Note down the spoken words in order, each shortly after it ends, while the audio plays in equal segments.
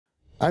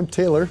I'm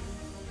Taylor.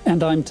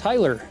 And I'm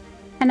Tyler.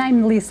 And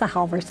I'm Lisa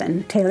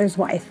Halverson, Taylor's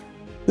wife.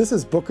 This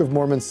is Book of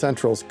Mormon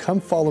Central's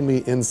Come Follow Me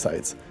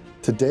Insights.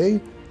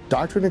 Today,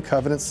 Doctrine and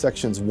Covenants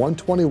sections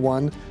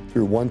 121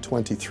 through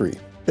 123.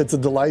 It's a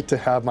delight to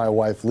have my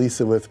wife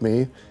Lisa with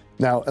me.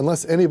 Now,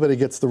 unless anybody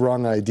gets the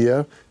wrong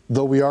idea,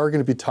 though we are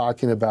going to be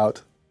talking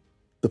about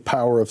the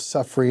power of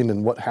suffering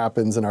and what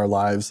happens in our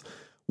lives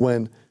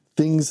when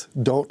things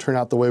don't turn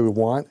out the way we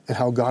want and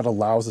how God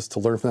allows us to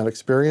learn from that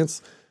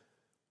experience.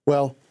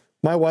 Well,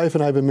 my wife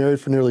and I have been married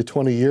for nearly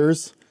 20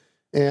 years,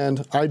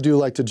 and I do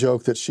like to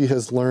joke that she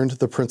has learned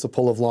the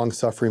principle of long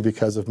suffering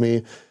because of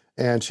me,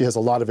 and she has a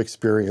lot of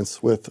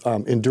experience with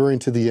enduring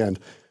to the end.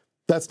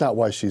 That's not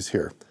why she's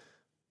here.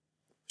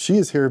 She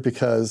is here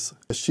because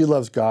she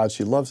loves God,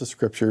 she loves the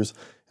scriptures,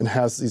 and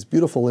has these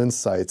beautiful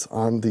insights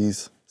on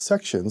these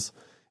sections,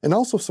 and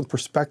also some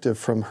perspective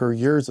from her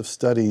years of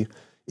study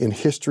in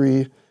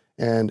history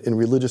and in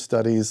religious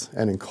studies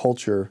and in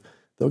culture.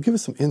 They'll give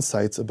us some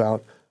insights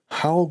about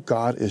how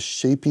God is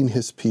shaping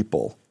his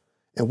people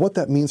and what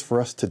that means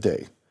for us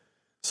today.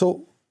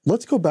 So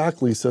let's go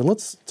back, Lisa, and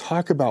let's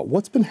talk about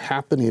what's been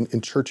happening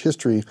in church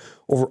history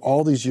over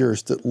all these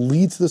years that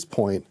leads to this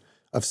point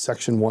of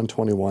section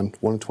 121,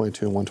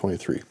 122, and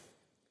 123.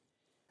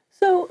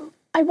 So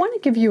I want to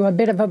give you a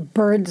bit of a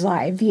bird's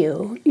eye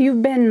view.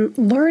 You've been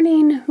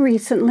learning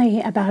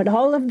recently about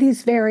all of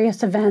these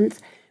various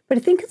events, but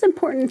I think it's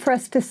important for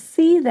us to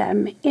see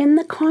them in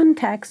the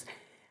context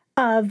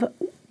of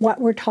what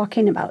we're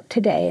talking about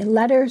today,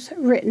 letters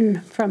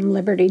written from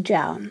Liberty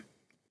Jail.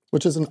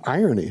 Which is an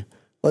irony.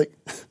 Like,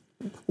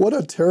 what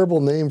a terrible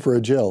name for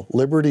a jail,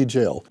 Liberty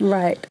Jail.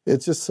 Right.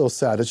 It's just so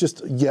sad. It's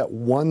just yet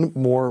one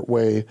more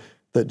way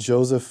that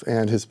Joseph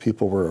and his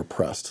people were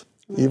oppressed.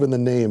 Right. Even the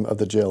name of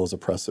the jail is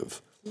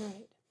oppressive.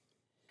 Right.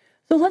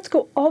 So let's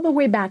go all the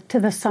way back to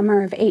the summer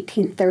of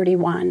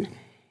 1831.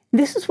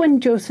 This is when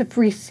Joseph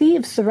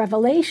receives the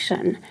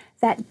revelation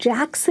that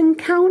Jackson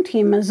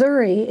County,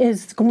 Missouri,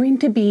 is going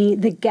to be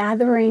the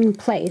gathering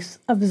place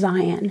of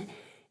Zion.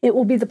 It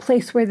will be the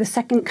place where the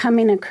second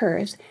coming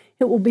occurs.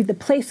 It will be the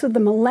place where the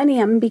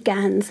millennium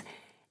begins.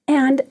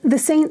 And the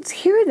saints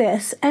hear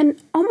this,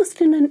 and almost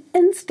in an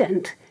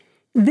instant,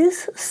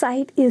 this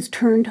site is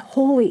turned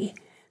holy.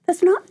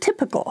 That's not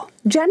typical.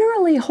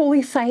 Generally,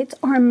 holy sites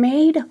are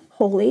made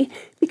holy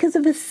because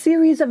of a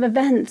series of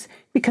events,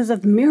 because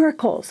of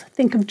miracles.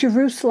 Think of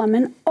Jerusalem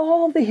and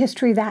all the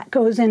history that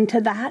goes into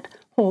that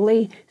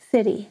holy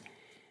city.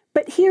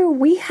 But here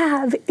we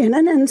have, in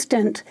an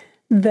instant,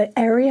 the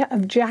area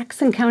of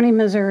Jackson County,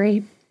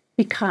 Missouri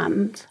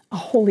becomes a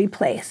holy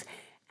place.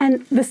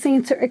 And the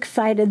saints are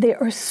excited. They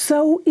are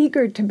so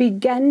eager to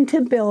begin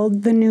to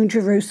build the New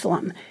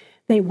Jerusalem.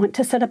 They want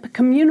to set up a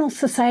communal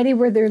society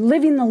where they're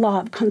living the law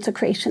of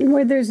consecration,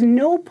 where there's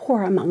no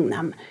poor among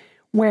them,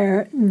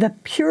 where the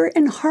pure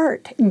in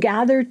heart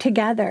gather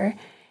together,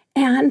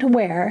 and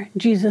where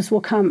Jesus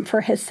will come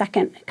for his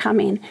second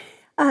coming.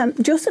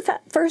 Joseph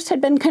at first had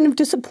been kind of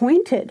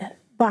disappointed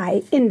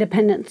by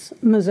Independence,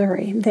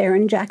 Missouri, there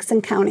in Jackson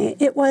County.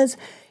 It was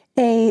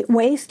a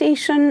way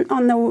station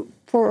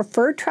for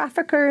fur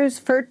traffickers,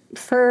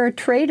 fur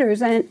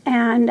traders,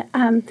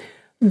 and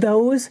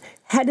those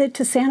headed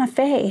to Santa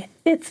Fe.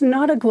 It's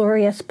not a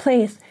glorious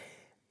place.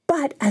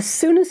 But as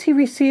soon as he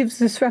receives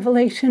this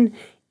revelation,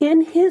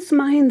 in his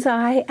mind's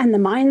eye and the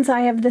mind's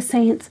eye of the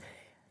saints,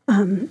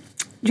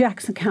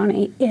 Jackson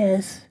County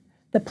is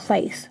the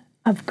place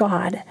of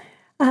God.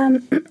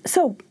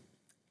 So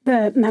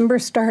the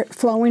members start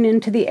flowing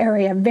into the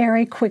area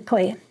very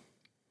quickly.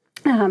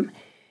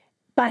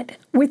 But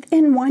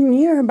within 1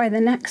 year, by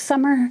the next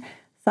summer,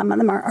 some of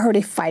them are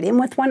already fighting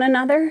with one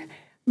another.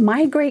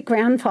 My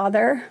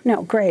great-grandfather,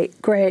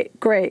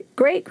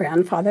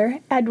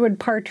 Edward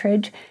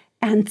Partridge,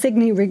 and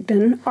Signe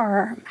Rigdon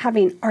are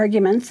having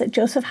arguments that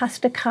Joseph has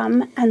to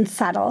come and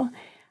settle.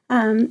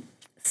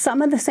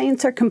 Some of the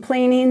saints are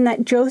complaining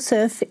that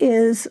Joseph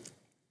is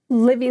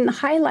living the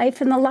high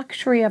life in the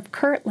luxury of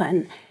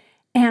Kirtland.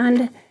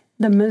 And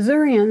the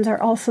Missourians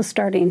are also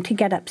starting to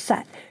get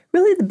upset.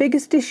 Really, the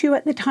biggest issue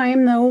at the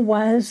time, though,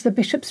 was the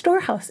bishop's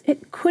storehouse.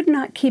 It could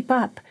not keep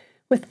up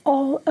with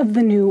all of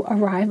the new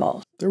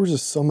arrivals. There were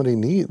just so many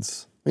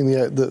needs. I mean,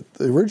 the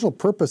original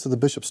purpose of the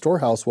bishop's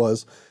storehouse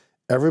was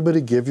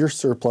everybody give your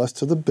surplus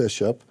to the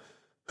bishop,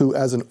 who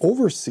as an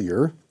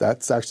overseer,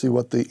 that's actually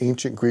what the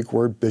ancient Greek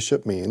word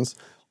bishop means,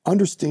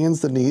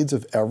 understands the needs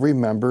of every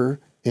member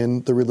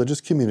in the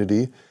religious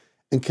community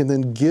and can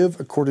then give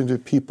according to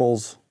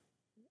people's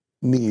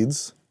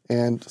needs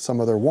and some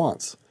of their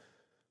wants.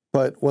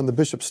 But when the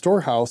bishop's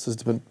storehouse has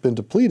been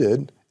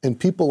depleted and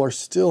people are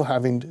still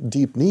having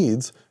deep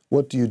needs,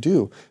 what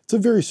do? It's a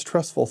very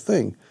stressful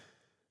thing.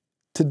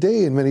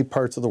 Today, in many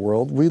parts of the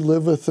world, we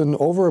live with an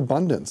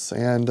overabundance,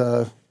 and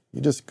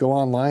you just go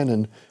online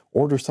and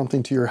order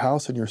something to your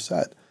house and you're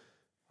set.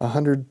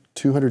 100,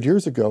 200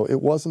 years ago,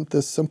 it wasn't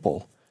this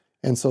simple.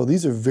 And so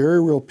these are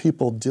very real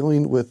people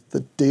dealing with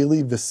the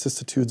daily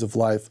vicissitudes of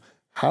life.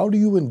 How do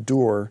you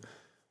endure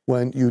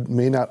when you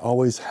may not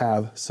always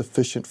have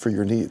sufficient for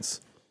your needs?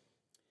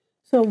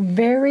 So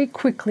very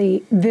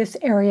quickly, this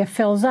area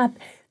fills up.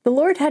 The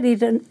Lord had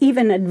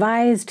even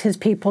advised his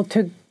people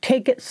to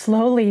take it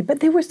slowly, but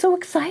they were so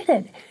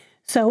excited.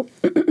 So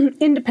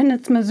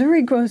Independence,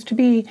 Missouri grows to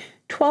be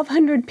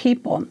 1,200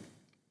 people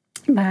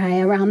by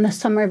around the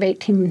summer of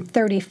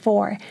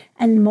 1834,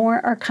 and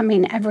more are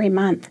coming every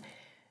month.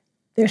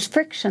 There's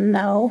friction,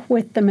 though,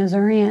 with the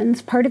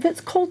Missourians. Part of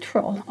it's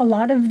cultural. A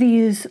lot of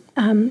these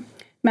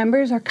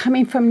members are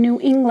coming from New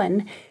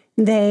England.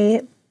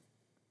 They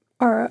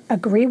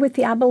agree with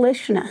the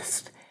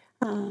abolitionists.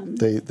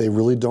 They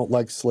really don't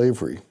like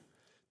slavery.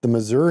 The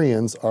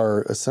Missourians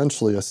are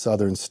essentially a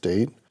southern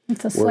state.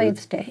 It's a slave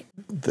state.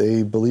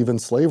 They believe in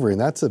slavery,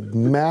 and that's a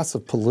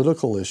massive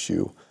political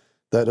issue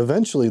that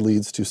eventually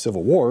leads to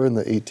civil war in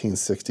the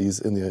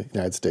 1860s in the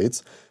United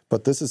States.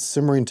 But this is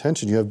simmering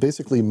tension. You have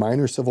basically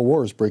minor civil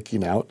wars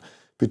breaking out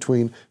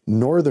between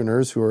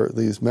Northerners, who are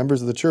these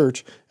members of the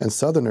church, and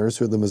Southerners,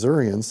 who are the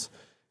Missourians.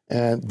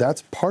 And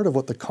that's part of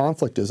what the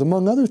conflict is,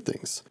 among other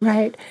things.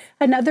 Right.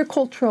 Another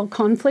cultural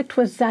conflict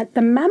was that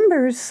the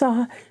members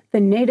saw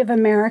the Native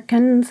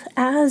Americans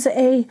as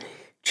a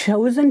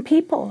chosen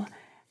people,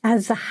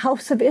 as the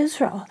house of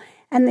Israel,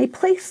 and they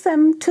placed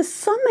them to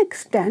some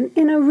extent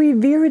in a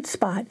revered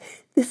spot.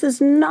 This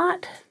is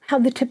not how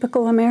the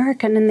typical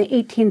American in the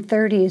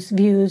 1830s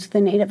views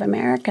the Native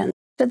Americans.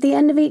 At the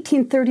end of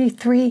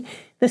 1833,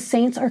 the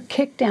Saints are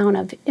kicked down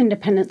of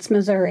Independence,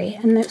 Missouri,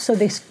 and so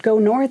they go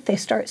north. They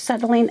start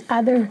settling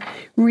other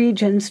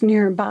regions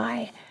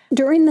nearby.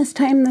 During this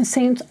time, the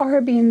Saints are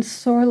being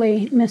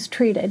sorely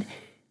mistreated.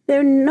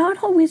 They're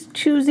not always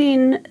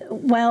choosing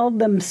well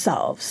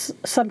themselves.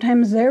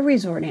 Sometimes they're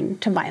resorting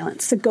to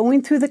violence. So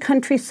going through the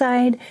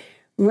countryside,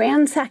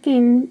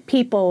 ransacking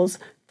people's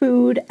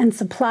food and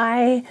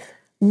supply,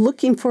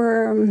 looking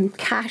for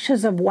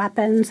caches of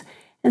weapons.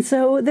 And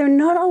so they're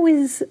not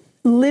always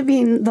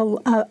living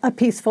a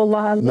peaceful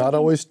life. Not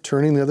always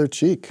turning the other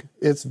cheek.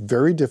 It's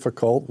very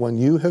difficult when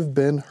you have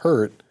been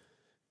hurt.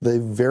 The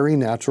very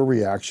natural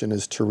reaction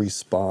is to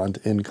respond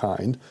in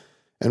kind.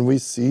 And we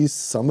see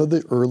some of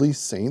the early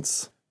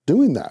saints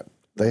doing that.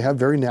 They have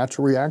very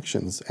natural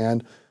reactions.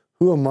 And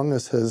who among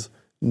us has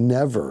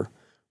never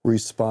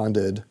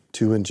responded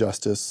to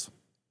injustice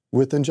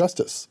with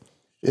injustice?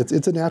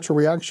 It's a natural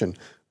reaction.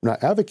 We're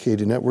not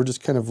advocating it. We're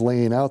just kind of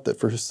laying out that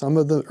for some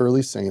of the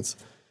early saints,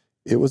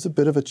 it was a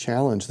bit of a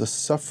challenge, the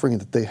suffering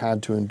that they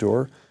had to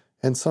endure,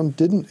 and some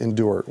didn't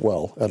endure it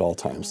well at all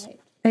times. Right.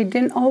 They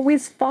didn't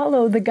always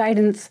follow the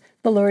guidance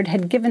the Lord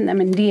had given them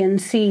in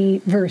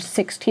D&C verse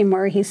 16,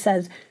 where he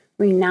says,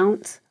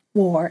 renounce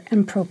war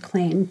and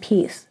proclaim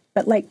peace.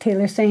 But like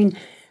Taylor's saying,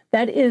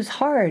 that is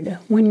hard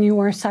when you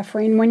are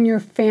suffering, when your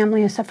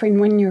family is suffering,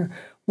 when your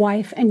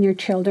wife and your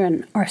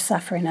children are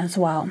suffering as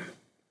well.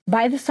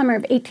 By the summer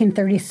of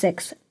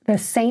 1836, the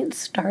Saints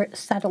start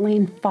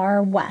settling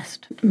far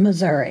west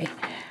Missouri.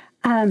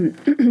 And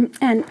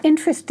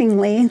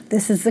interestingly,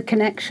 this is the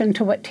connection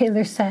to what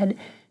Taylor said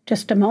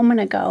just a moment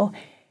ago.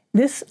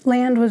 This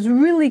land was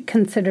really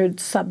considered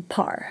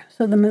subpar.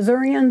 So the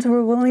Missourians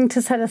were willing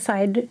to set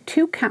aside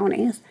 2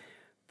 counties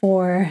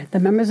for the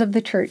members of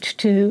the church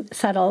to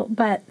settle,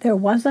 but there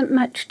wasn't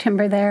much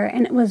timber there,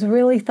 and it was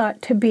really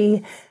thought to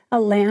be a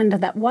land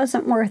that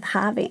wasn't worth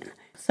having.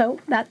 So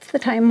that's the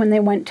time when they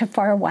went to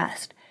far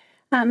west.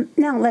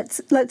 Now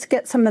let's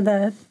get some of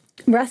the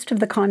rest of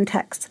the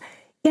context.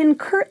 In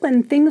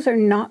Kirtland, things are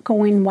not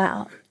going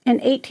well. In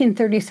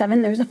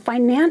 1837, there's a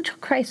financial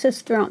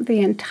crisis throughout the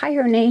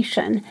entire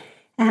nation,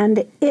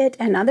 and it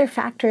and other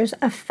factors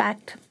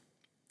affect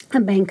a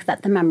bank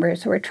that the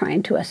members were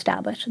trying to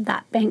establish.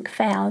 That bank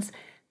fails.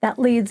 That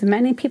leads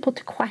many people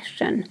to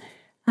question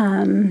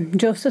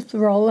Joseph's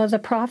role as a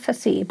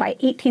prophecy. By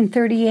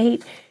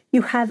 1838,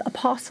 you have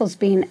apostles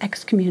being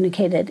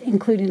excommunicated,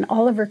 including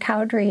Oliver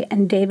Cowdery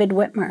and David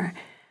Whitmer.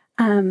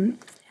 And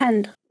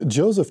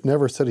Joseph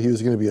never said he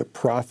was going to be a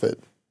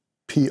prophet,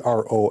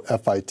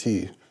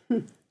 P-R-O-F-I-T.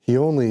 He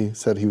only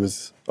said he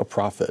was a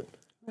prophet,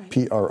 right.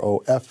 P-R-O-P-H-E-T.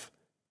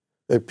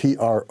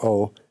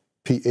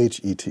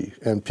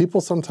 And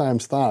people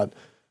sometimes thought,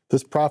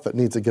 this prophet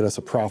needs to get us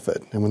a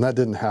prophet. And when that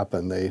didn't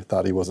happen, they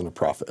thought he wasn't a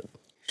prophet.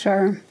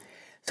 Sure.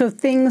 So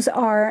things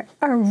are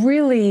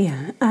really,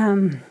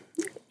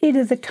 it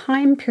is a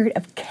time period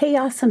of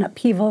chaos and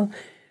upheaval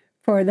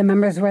for the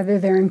members, whether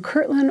they're in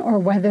Kirtland or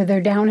whether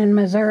they're down in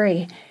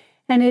Missouri.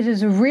 And it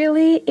is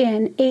really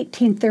in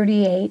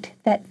 1838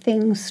 that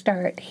things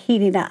start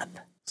heating up.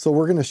 So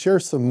we're going to share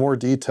some more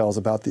details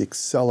about the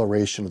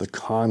acceleration of the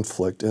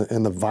conflict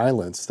and the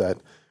violence that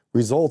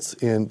results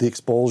in the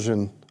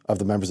expulsion of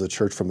the members of the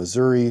church from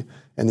Missouri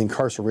and the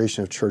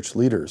incarceration of church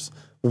leaders.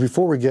 But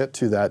before we get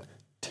to that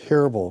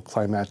terrible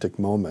climactic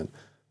moment,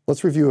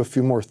 let's review a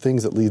few more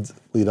things that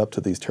lead up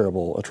to these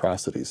terrible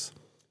atrocities.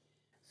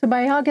 So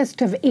by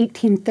August of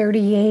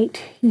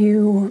 1838,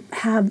 you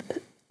have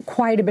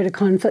quite a bit of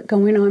conflict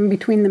going on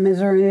between the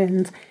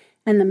Missourians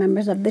and the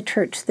members of the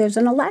church. There's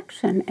an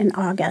election in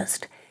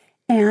August,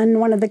 and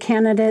one of the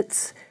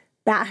candidates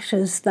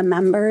bashes the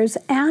members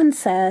and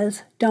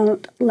says,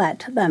 don't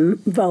let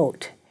them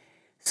vote.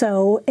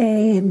 So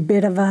a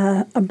bit of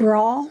a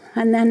brawl,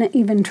 and then it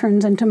even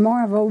turns into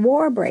more of a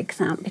war breaks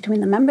out between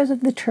the members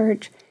of the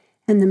church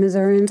and the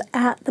Missourians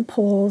at the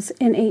polls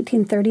in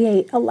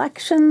 1838.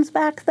 Elections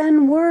back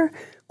then were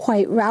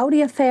quite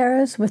rowdy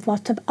affairs with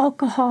lots of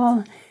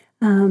alcohol,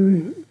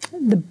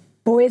 the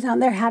boys out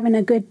there having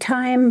a good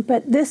time,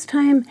 but this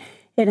time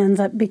it ends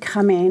up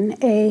becoming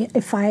a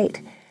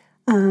fight.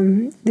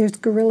 There's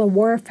guerrilla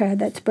warfare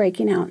that's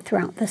breaking out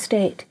throughout the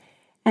state.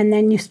 And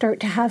then you start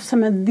to have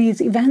some of these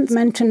events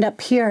mentioned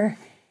up here.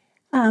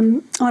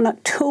 On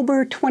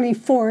October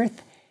 24th,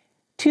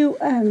 two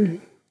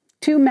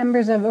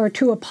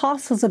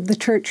apostles of the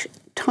church,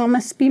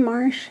 Thomas B.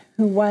 Marsh,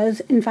 who was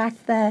in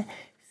fact the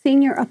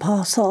senior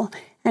apostle,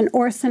 and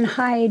Orson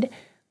Hyde,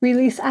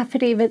 release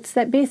affidavits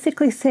that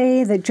basically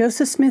say that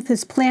Joseph Smith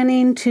is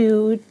planning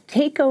to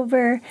take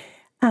over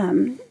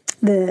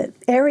the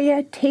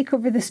area, take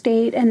over the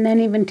state, and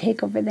then even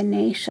take over the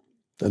nation.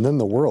 And then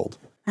the world.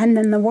 And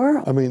then the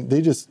world. I mean,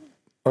 they just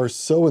are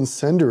so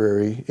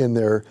incendiary in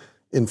their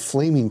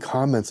inflaming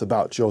comments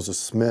about Joseph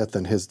Smith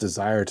and his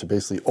desire to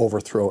basically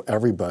overthrow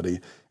everybody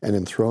and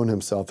enthrone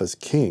himself as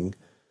king,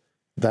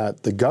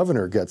 that the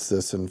governor gets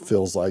this and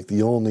feels like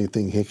the only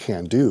thing he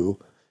can do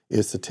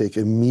is to take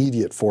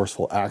immediate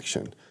forceful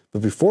action.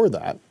 But before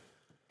that,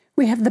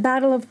 we have the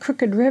Battle of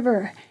Crooked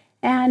River.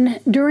 And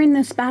during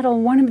this battle,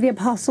 one of the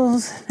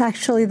apostles,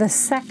 actually the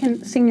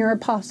second senior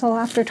apostle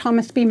after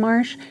Thomas B.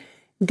 Marsh,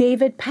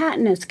 David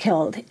Patton, is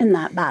killed in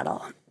that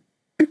battle.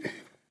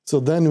 So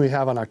then we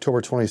have on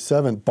October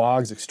 27th,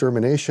 Boggs'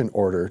 extermination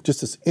order,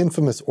 just this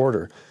infamous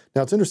order.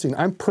 Now it's interesting,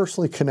 I'm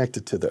personally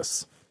connected to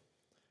this.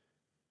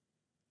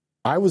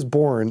 I was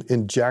born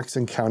in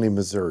Jackson County,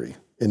 Missouri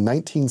in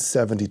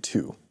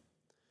 1972.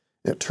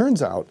 And it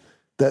turns out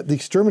that the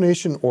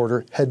extermination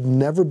order had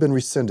never been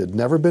rescinded,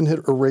 never been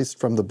erased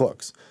from the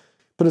books.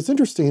 But it's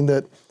interesting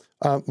that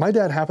my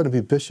dad happened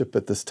to be bishop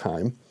at this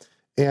time,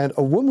 and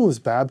a woman was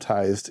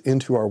baptized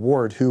into our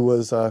ward who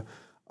was a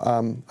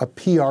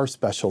PR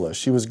specialist.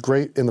 She was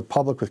great in the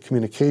public with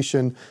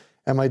communication,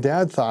 and my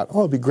dad thought, oh,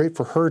 it'd be great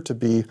for her to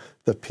be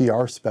the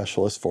PR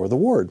specialist for the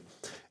ward.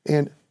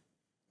 And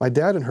my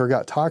dad and her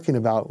got talking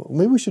about,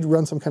 maybe we should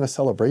run some kind of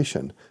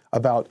celebration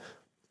about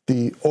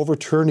the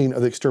overturning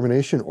of the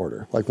extermination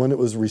order, like when it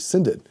was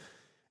rescinded.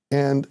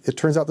 And it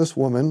turns out this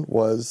woman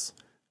was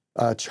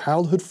a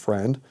childhood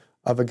friend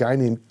of a guy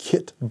named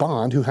Kit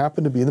Bond, who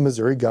happened to be the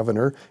Missouri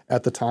governor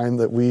at the time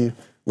that we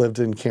lived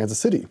in Kansas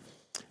City.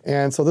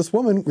 And so this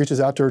woman reaches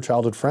out to her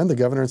childhood friend, the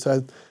governor, and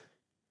said,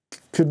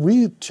 could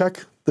we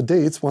check the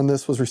dates when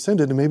this was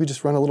rescinded and maybe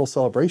just run a little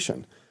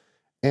celebration?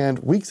 And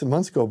weeks and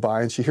months go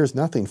by and she hears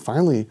nothing.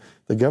 Finally,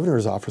 the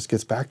governor's office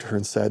gets back to her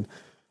and said,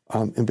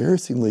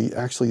 embarrassingly,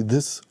 actually,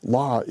 this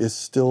law is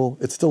still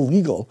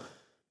legal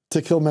to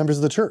kill members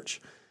of the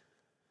church.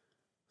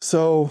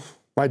 So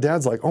my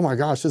dad's like, oh my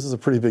gosh, this is a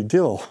pretty big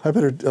deal. I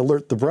better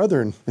alert the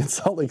brethren in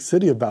Salt Lake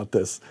City about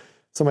this.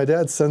 So my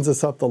dad sends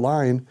us up the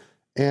line,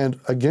 and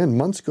again,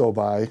 months go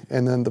by,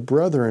 and then the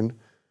brethren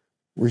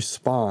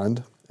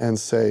respond and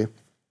say,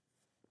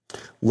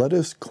 let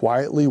us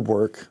quietly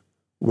work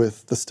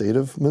with the state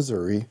of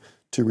Missouri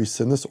to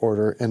rescind this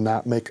order and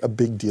not make a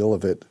big deal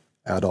of it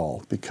at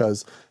all,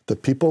 because the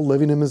people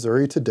living in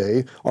Missouri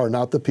today are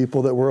not the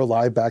people that were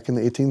alive back in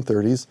the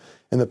 1830s,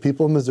 and the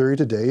people in Missouri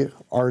today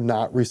are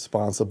not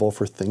responsible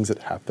for things that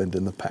happened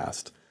in the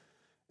past.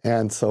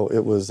 And so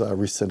it was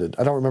rescinded.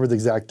 I don't remember the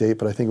exact date,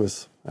 but I think it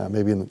was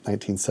maybe in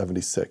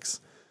 1976.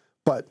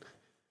 But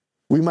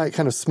we might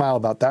kind of smile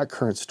about that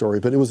current story,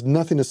 but it was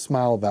nothing to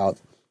smile about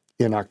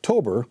in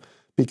October,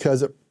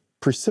 because it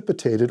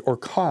precipitated or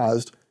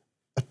caused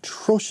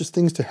atrocious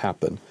things to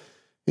happen,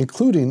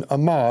 including a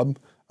mob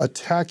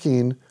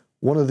attacking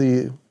one of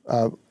the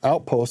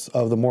outposts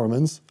of the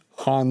Mormons,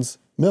 Hans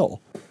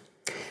Mill.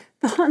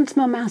 The Hans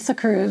Mill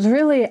massacre is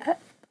really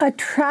a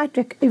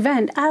tragic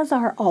event, as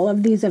are all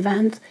of these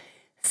events.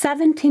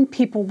 17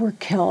 people were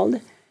killed.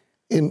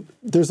 And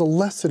there's a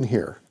lesson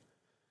here.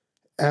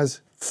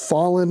 As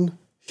fallen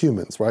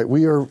humans, right?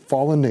 We are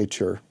fallen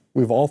nature.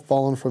 We've all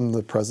fallen from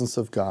the presence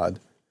of God.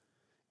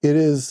 It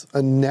is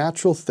a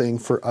natural thing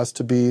for us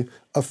to be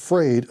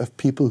afraid of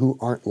people who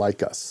aren't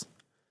like us.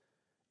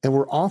 And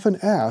we're often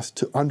asked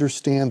to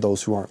understand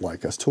those who aren't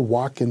like us, to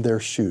walk in their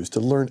shoes, to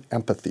learn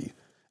empathy,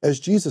 as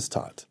Jesus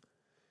taught.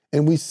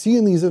 And we see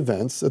in these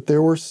events that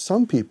there were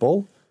some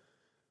people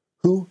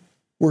who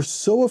were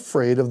so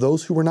afraid of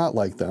those who were not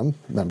like them,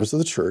 members of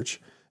the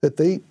church, that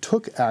they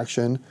took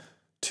action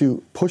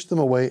to push them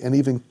away and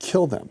even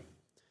kill them.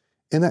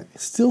 And that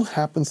still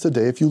happens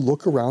today if you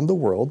look around the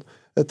world,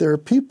 that there are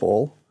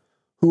people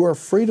who are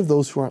afraid of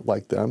those who aren't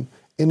like them,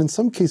 and in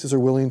some cases are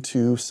willing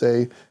to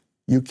say,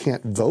 you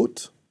can't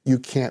vote, you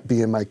can't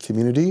be in my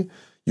community,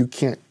 you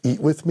can't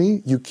eat with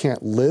me, you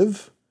can't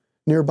live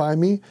nearby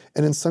me,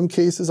 and in some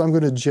cases I'm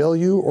going to jail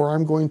you or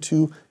I'm going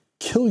to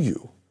kill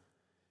you.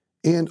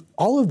 And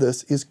all of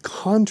this is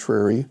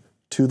contrary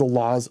to the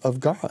laws of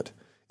God.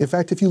 In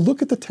fact, if you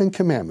look at the Ten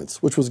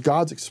Commandments, which was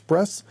God's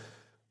express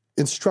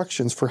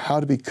instructions for how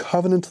to be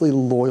covenantally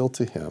loyal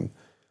to Him,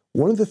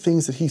 One of the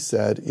things that he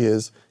said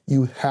is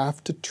you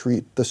have to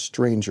treat the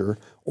stranger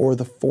or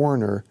the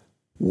foreigner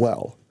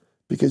well,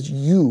 because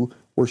you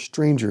were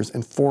strangers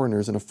and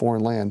foreigners in a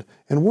foreign land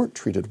and weren't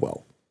treated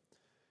well.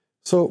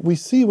 So we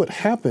see what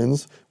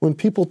happens when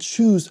people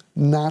choose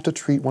not to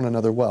treat one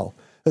another well,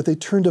 that they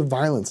turn to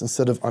violence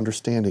instead of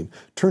understanding,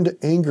 turn to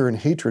anger and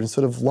hatred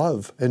instead of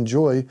love and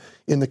joy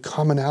in the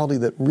commonality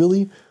that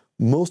really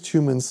most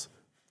humans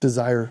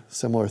desire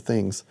similar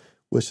things,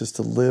 which is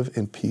to live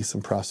in peace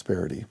and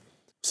prosperity.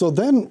 So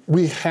then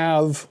we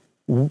have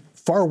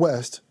Far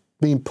West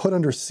being put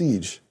under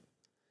siege,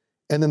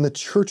 and then the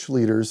church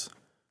leaders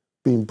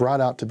being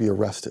brought out to be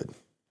arrested.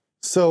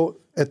 So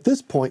at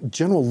this point,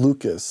 General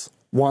Lucas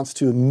wants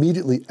to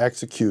immediately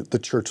execute the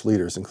church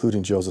leaders,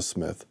 including Joseph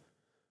Smith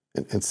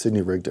and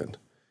Sidney Rigdon.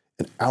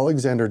 And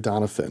Alexander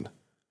Doniphan,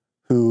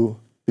 who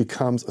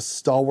becomes a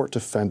stalwart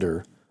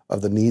defender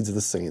of the needs of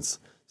the saints,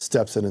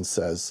 steps in and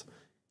says,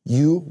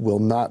 "You will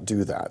not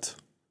do that."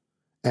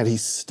 And he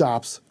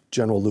stops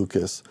General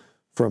Lucas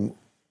from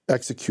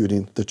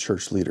executing the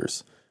church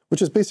leaders,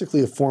 which is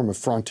basically a form of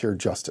frontier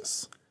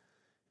justice.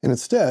 And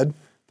instead,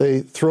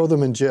 they throw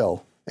them in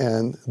jail.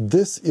 And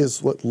this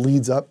is what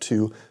leads up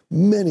to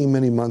many,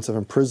 many months of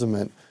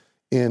imprisonment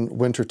in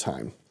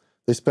wintertime.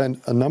 They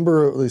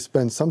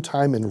spend some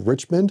time in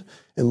Richmond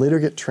and later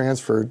get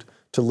transferred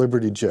to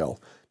Liberty Jail.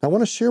 Now, I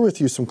want to share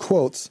with you some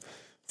quotes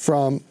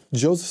from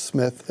Joseph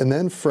Smith and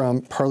then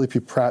from Parley P.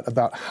 Pratt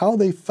about how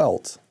they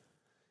felt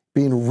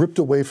being ripped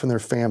away from their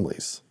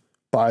families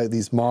by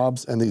these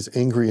mobs and these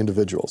angry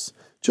individuals.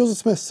 Joseph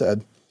Smith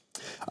said,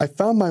 "I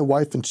found my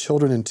wife and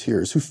children in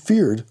tears, who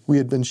feared we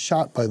had been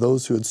shot by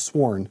those who had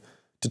sworn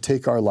to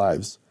take our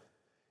lives,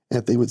 and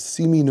that they would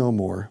see me no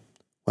more.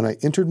 When I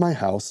entered my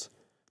house,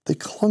 they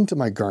clung to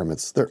my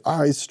garments, their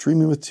eyes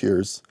streaming with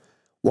tears,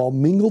 while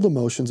mingled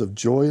emotions of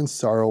joy and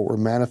sorrow were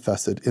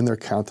manifested in their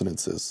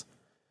countenances.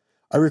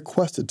 I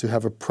requested to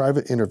have a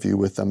private interview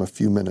with them a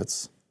few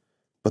minutes,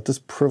 but this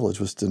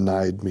privilege was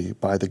denied me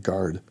by the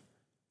guard.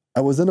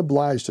 I was then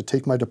obliged to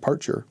take my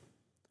departure.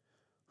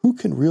 Who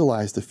can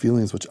realize the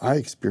feelings which I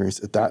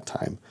experienced at that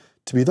time,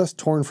 to be thus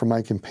torn from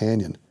my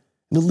companion,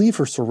 and to leave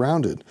her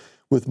surrounded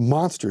with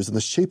monsters in the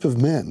shape of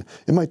men,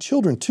 and my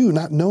children too,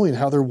 not knowing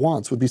how their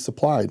wants would be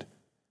supplied,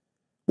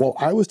 while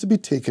I was to be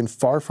taken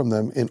far from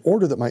them in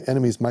order that my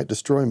enemies might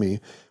destroy me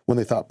when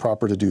they thought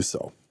proper to do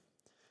so.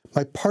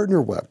 My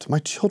partner wept, my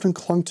children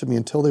clung to me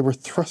until they were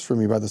thrust from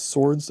me by the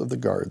swords of the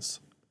guards.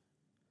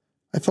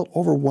 I felt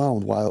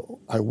overwhelmed while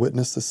I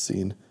witnessed this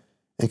scene,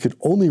 and could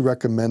only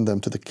recommend them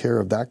to the care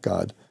of that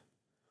God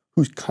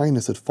whose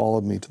kindness had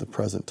followed me to the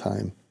present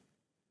time,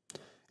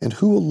 and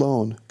who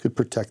alone could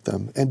protect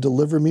them and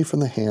deliver me from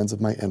the hands of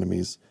my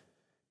enemies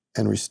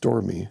and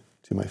restore me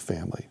to my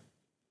family."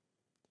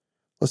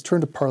 Let's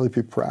turn to Parley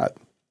P. Pratt,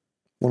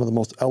 one of the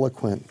most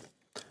eloquent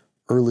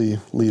early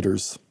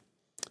leaders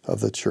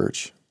of the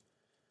church.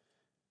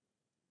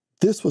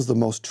 "This was the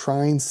most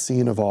trying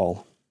scene of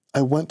all.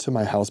 I went to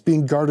my house,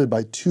 being guarded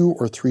by 2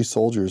 or 3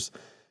 soldiers.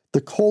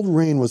 The cold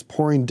rain was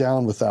pouring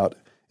down without,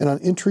 and on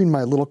entering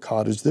my little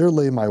cottage, there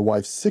lay my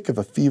wife, sick of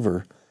a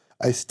fever.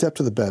 I stepped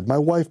to the bed. My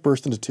wife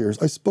burst into tears.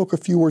 I spoke a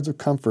few words of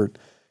comfort,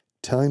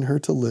 telling her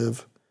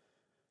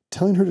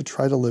to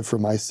try to live for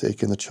my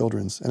sake and the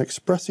children's, and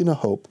expressing a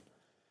hope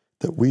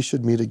that we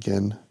should meet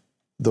again,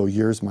 though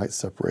years might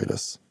separate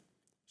us.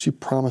 She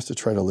promised to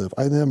try to live.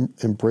 I then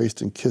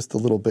embraced and kissed the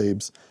little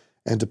babes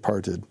and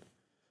departed.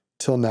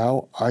 Till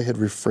now, I had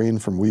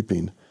refrained from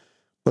weeping,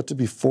 but to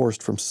be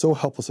forced from so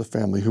helpless a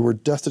family who were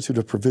destitute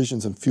of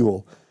provisions and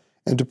fuel,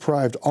 and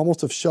deprived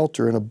almost of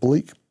shelter in a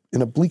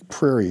bleak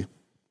prairie,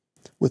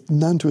 with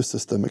none to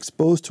assist them,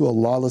 exposed to a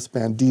lawless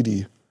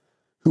banditti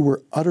who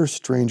were utter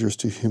strangers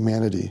to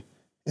humanity,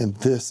 and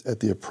this at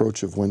the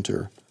approach of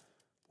winter,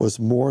 was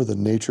more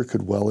than nature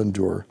could well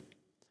endure.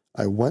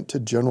 I went to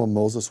General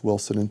Moses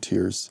Wilson in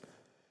tears,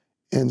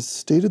 and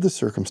stated the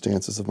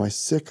circumstances of my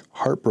sick,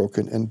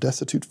 heartbroken, and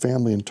destitute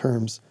family in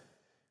terms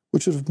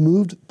which would have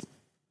moved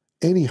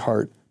any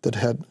heart that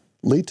had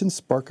latent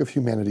spark of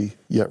humanity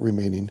yet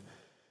remaining.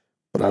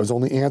 But I was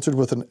only answered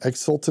with an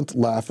exultant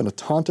laugh and a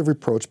taunt of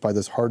reproach by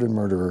this hardened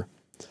murderer.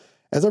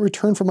 As I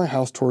returned from my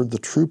house toward the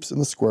troops in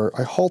the square,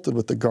 I halted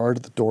with the guard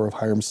at the door of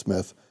Hiram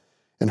Smith,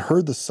 and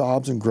heard the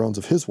sobs and groans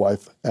of his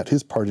wife at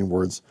his parting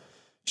words.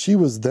 She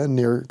was then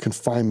near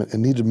confinement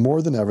and needed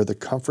more than ever the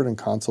comfort and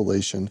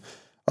consolation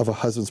of a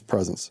husband's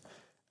presence.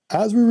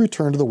 As we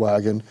returned to the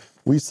wagon,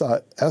 we saw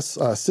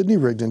Sidney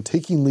Rigdon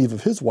taking leave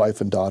of his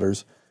wife and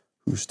daughters,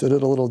 who stood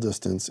at a little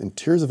distance in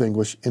tears of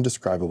anguish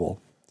indescribable.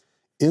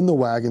 In the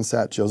wagon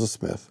sat Joseph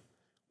Smith,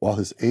 while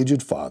his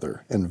aged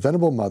father and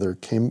venerable mother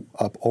came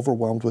up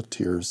overwhelmed with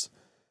tears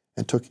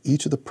and took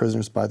each of the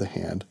prisoners by the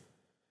hand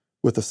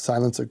with a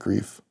silence of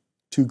grief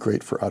too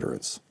great for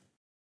utterance.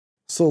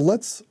 So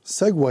let's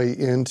segue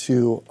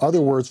into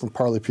other words from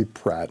Parley P.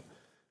 Pratt.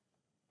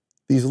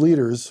 These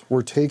leaders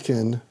were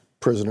taken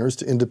prisoners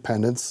to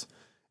Independence,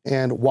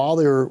 and while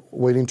they were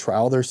waiting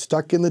trial, they're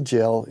stuck in the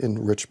jail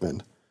in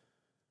Richmond.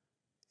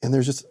 And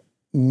there's just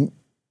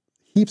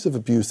heaps of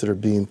abuse that are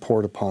being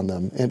poured upon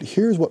them. And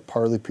here's what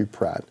Parley P.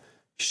 Pratt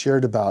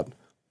shared about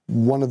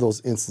one of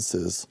those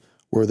instances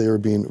where they were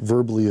being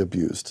verbally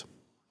abused.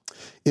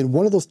 In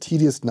one of those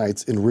tedious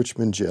nights in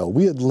Richmond jail,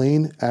 we had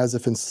lain as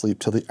if in sleep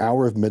till the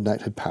hour of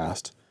midnight had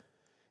passed,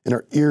 and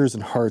our ears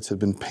and hearts had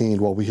been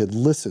pained while we had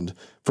listened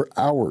for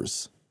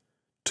hours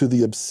to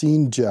the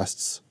obscene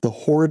jests, the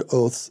horrid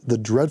oaths, the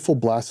dreadful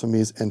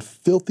blasphemies, and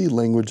filthy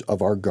language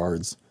of our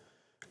guards.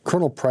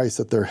 Colonel Price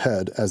at their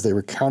head, as they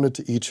recounted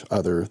to each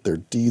other their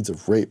deeds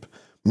of rape,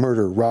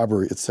 murder,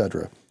 robbery,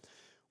 etc.,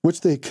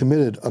 which they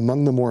committed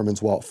among the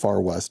Mormons while at Far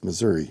West,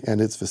 Missouri,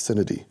 and its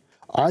vicinity.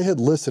 I had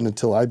listened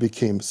until I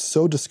became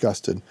so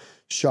disgusted,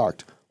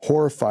 shocked,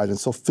 horrified, and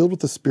so filled with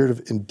the spirit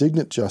of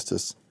indignant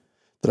justice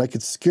that I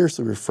could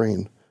scarcely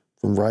refrain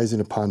from rising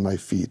upon my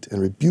feet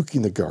and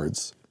rebuking the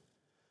guards,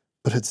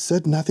 but had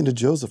said nothing to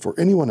Joseph or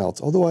anyone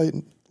else, although I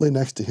lay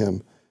next to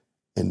him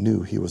and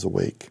knew he was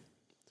awake.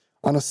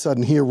 On a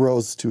sudden, he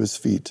arose to his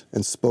feet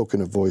and spoke in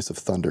a voice of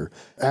thunder,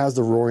 as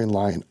the roaring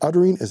lion,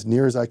 uttering as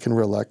near as I can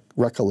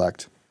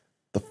recollect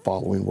the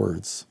following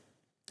words: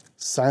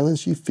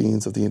 "Silence, ye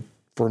fiends of the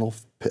infernal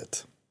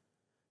pit.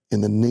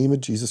 In the name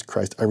of Jesus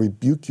Christ, I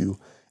rebuke you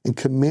and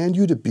command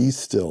you to be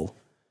still.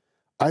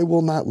 I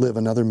will not live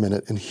another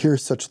minute and hear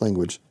such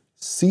language.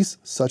 Cease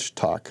such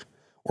talk,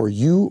 or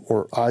you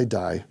or I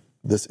die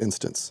this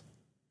instant."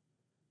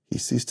 He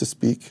ceased to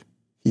speak.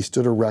 He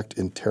stood erect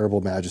in terrible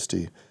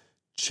majesty,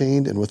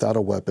 chained and without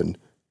a weapon,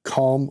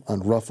 calm,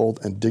 unruffled,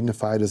 and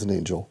dignified as an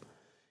angel.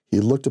 He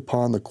looked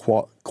upon the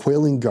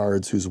quailing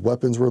guards whose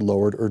weapons were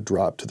lowered or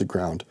dropped to the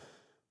ground,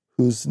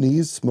 whose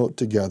knees smote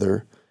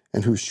together,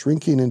 and who,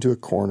 shrinking into a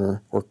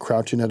corner or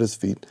crouching at his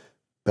feet,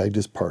 begged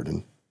his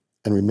pardon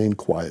and remained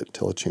quiet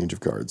till a change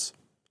of guards.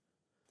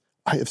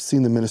 I have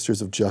seen the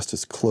ministers of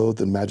justice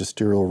clothed in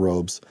magisterial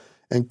robes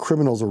and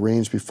criminals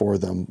arranged before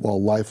them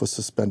while life was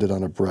suspended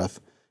on a breath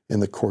in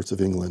the courts of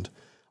England.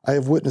 I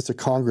have witnessed a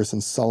Congress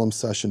in solemn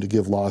session to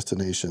give laws to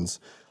nations.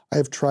 I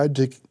have tried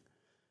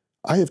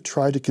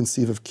to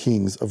conceive of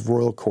kings, of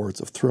royal courts,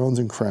 of thrones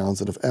and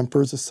crowns, and of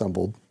emperors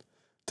assembled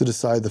to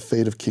decide the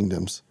fate of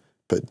kingdoms,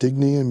 but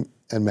dignity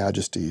and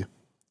majesty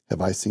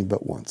have I seen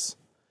but once,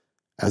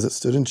 as it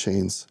stood in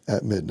chains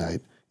at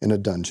midnight in a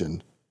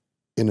dungeon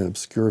in an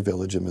obscure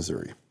village in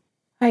Missouri.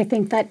 I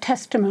think that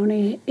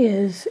testimony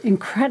is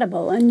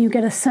incredible, and you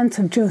get a sense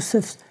of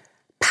Joseph's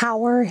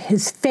power,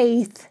 his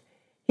faith,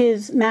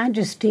 his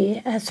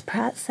majesty, as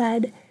Pratt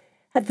said.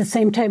 At the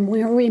same time,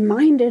 we are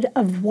reminded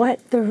of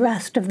what the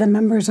rest of the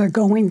members are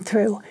going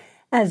through.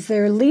 As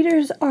their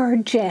leaders are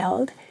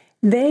jailed,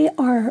 they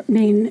are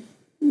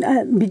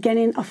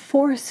beginning a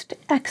forced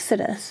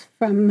exodus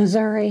from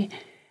Missouri.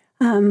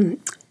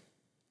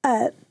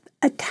 A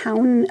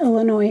town in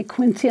Illinois,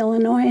 Quincy,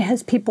 Illinois,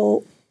 has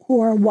people who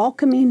are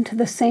welcoming to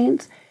the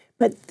saints,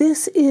 but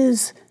this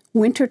is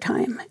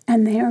wintertime,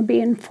 and they are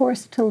being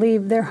forced to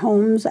leave their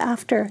homes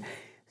after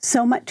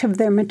so much of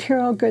their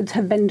material goods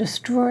have been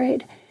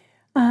destroyed.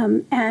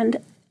 And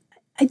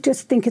I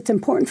just think it's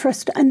important for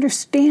us to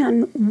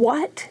understand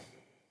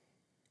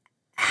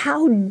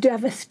how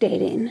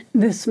devastating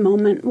this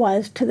moment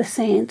was to the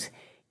saints.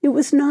 It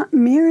was not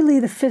merely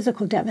the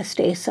physical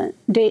devastation,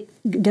 the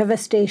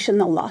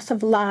loss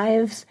of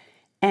lives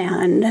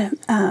and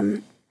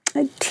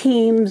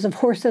teams of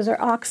horses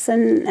or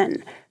oxen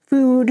and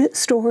food,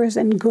 stores,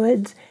 and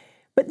goods,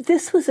 but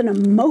this was an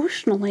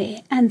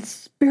emotionally and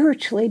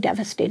spiritually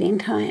devastating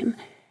time.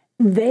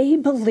 They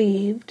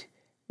believed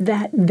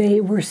that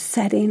they were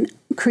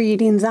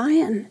creating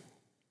Zion.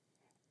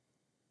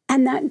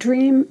 And that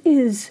dream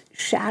is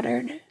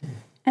shattered,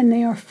 and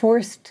they are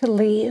forced to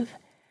leave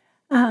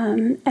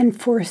and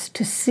forced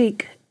to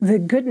seek the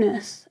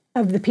goodness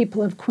of the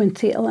people of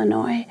Quincy,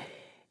 Illinois.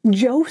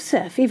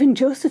 Even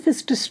Joseph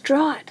is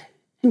distraught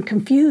and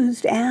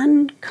confused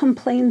and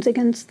complains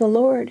against the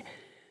Lord.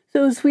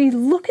 So as we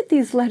look at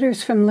these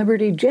letters from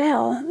Liberty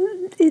Jail,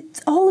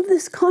 it's all of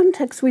this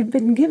context we've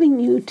been giving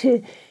you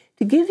to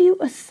give you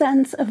a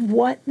sense of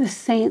what the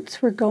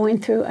saints were going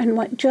through and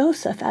what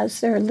Joseph, as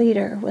their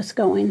leader, was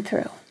going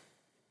through.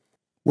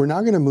 We're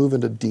now going to move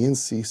into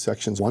D&C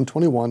sections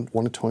 121,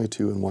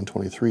 122, and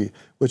 123,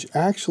 which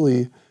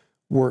actually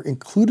were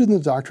included in the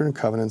Doctrine and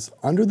Covenants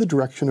under the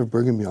direction of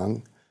Brigham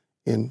Young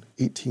in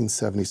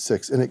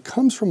 1876. And it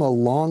comes from a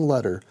long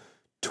letter,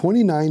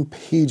 29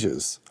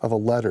 pages of a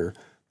letter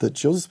that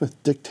Joseph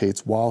Smith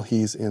dictates while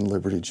he's in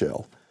Liberty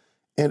Jail.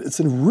 And it's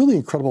a really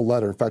incredible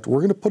letter. In fact, we're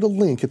going to put a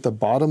link at the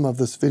bottom of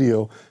this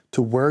video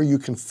to where you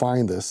can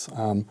find this.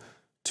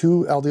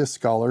 Two LDS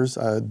scholars,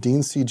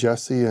 Dean C.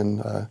 Jesse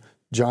and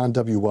John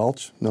W.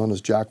 Welch, known as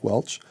Jack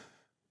Welch,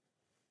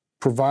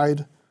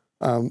 provide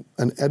an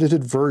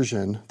edited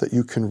version that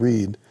you can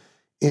read.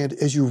 And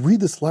as you read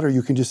this letter,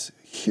 you can just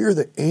hear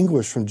the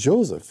anguish from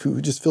Joseph, who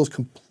just feels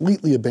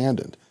completely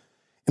abandoned.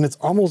 And it's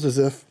almost as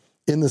if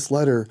in this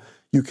letter,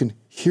 you can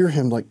hear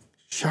him like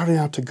shouting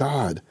out to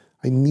God,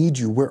 "I need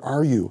you, where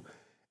are you?"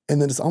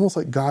 And then it's almost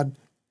like God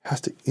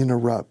has to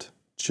interrupt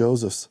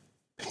Joseph's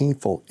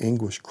painful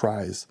anguish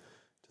cries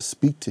to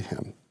speak to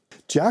him.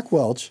 Jack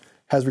Welch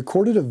has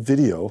recorded a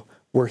video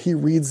where he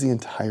reads the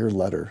entire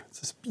letter.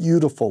 It's this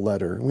beautiful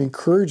letter. And we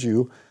encourage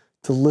you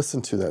to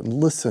listen to that and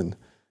listen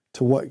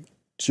to what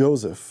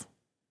Joseph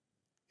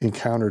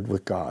encountered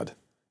with God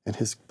and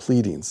his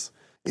pleadings.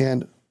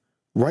 And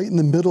right in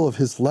the middle of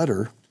his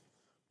letter,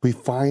 we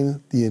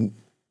find the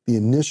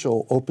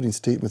initial opening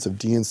statements of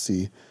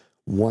D&C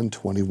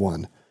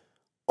 121.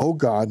 O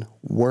God,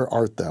 where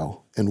art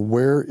thou? And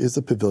where is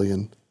the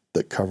pavilion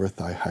that covereth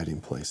thy hiding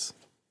place?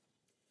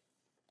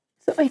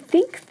 So I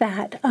think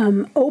that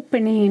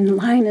opening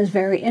line is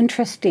very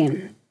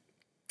interesting.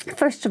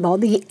 First of all,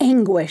 the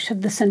anguish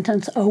of the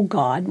sentence, O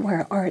God,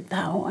 where art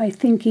thou? I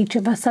think each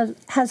of us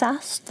has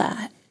asked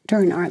that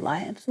during our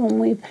lives. When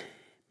we've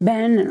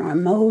been in our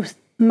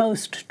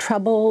most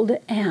troubled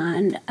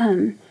and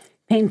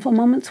painful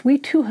moments, we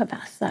too have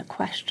asked that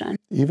question.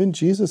 Even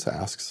Jesus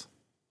asks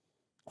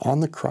on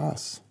the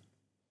cross.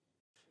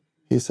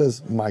 He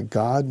says, my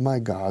God,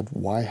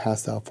 why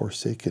hast thou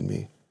forsaken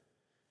me?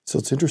 So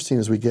it's interesting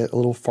as we get a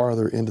little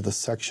farther into the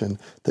section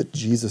that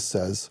Jesus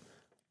says,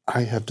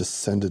 I have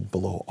descended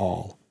below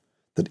all,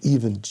 that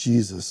even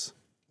Jesus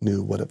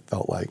knew what it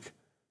felt like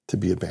to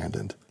be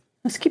abandoned.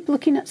 Let's keep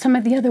looking at some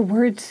of the other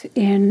words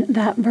in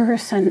that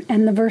verse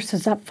and the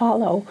verses that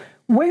follow.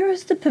 Where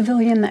is the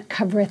pavilion that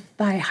covereth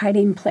thy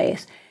hiding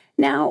place?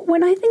 Now,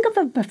 when I think of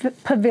a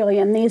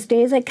pavilion these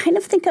days, I kind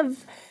of think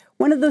of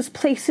one of those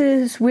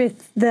places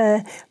with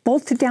the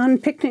bolted down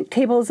picnic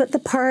tables at the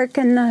park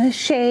and the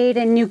shade,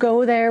 and you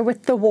go there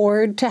with the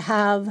ward to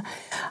have,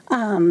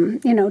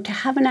 to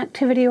have an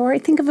activity. Or I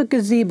think of a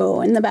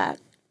gazebo in the back,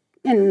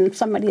 in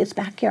somebody's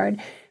backyard.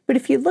 But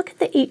if you look at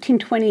the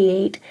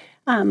 1828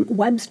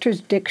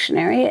 Webster's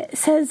Dictionary, it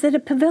says that a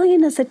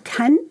pavilion is a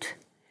tent,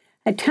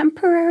 a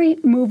temporary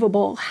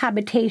movable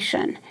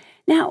habitation.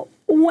 Now,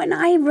 when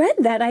I read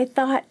that, I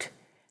thought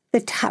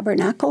the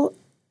tabernacle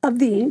of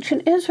the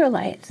ancient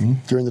Israelites.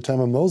 During the time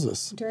of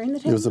Moses. During the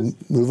time it was a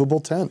movable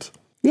tent.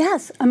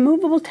 Yes, a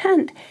movable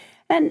tent.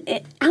 And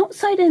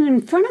outside and in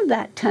front of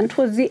that tent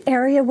was the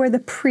area where the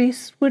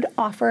priests would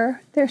offer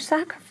their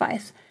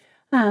sacrifice.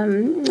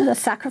 The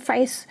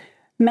sacrifice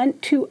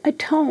meant to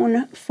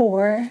atone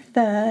for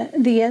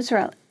the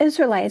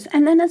Israelites.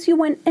 And then as you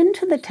went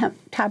into the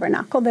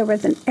tabernacle, there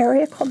was an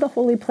area called the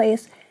Holy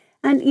Place,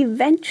 and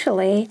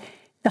eventually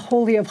the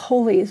Holy of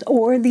Holies,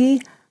 or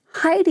the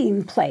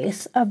hiding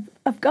place of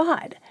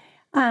God.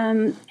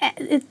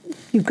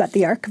 You've got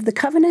the Ark of the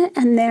Covenant,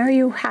 and there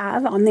you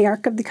have on the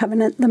Ark of the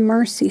Covenant the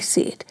mercy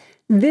seat.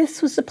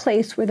 This was the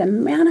place where the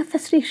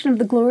manifestation of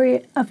the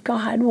glory of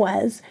God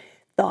was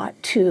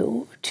thought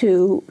to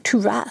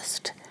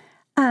rest.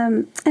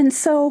 And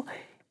so,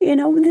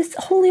 this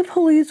Holy of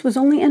Holies was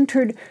only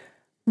entered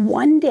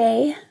one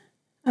day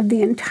of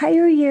the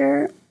entire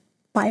year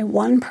by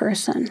one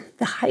person.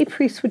 The high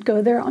priest would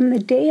go there on the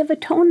Day of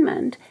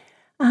Atonement.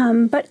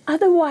 But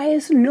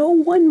otherwise, no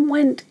one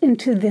went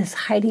into this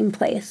hiding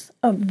place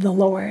of the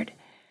Lord.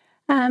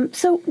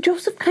 So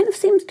Joseph kind of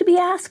seems to be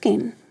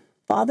asking,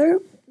 Father,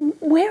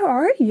 where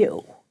are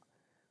you?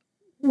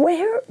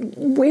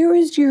 Where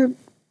is your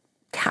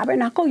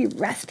tabernacle, your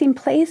resting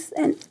place?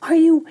 And are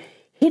you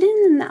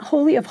hidden in that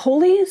Holy of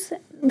Holies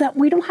that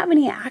we don't have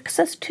any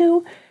access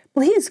to?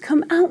 Please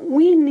come out.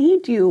 We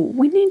need you.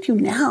 We need you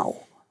now.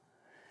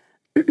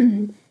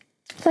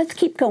 Let's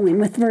keep going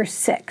with verse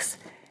 6.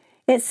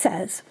 It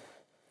says,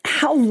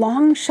 how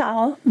long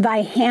shall thy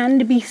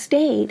hand be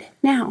stayed?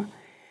 Now,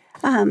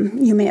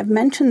 you may have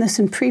mentioned this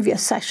in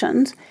previous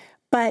sessions,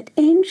 but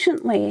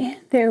anciently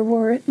there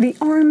were the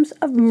arms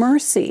of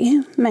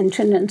mercy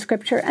mentioned in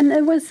Scripture, and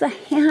there was the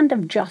hand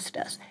of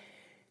justice.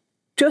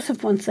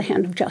 Joseph wants the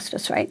hand of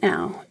justice right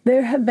now.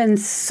 There have been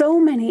so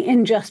many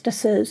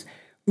injustices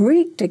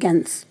wreaked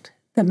against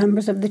the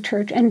members of the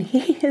church, and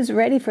he is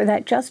ready for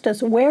that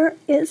justice. Where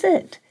is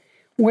it?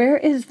 Where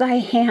is thy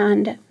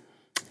hand?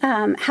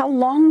 How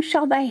long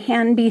shall thy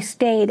hand be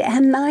stayed?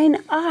 And thine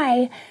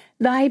eye,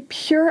 thy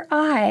pure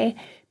eye,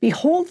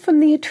 behold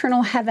from the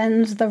eternal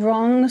heavens the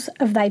wrongs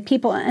of thy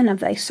people and of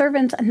thy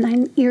servants, and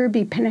thine ear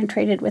be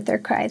penetrated with their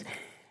cries.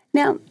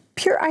 Now,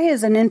 pure eye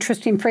is an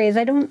interesting phrase.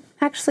 I don't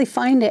actually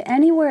find it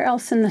anywhere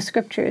else in the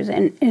Scriptures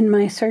in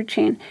my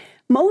searching.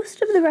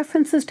 Most of the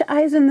references to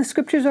eyes in the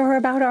Scriptures are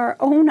about our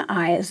own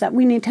eyes, that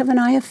we need to have an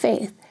eye of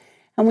faith,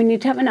 and we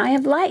need to have an eye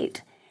of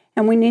light,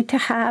 and we need to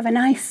have an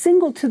eye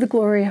single to the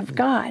glory of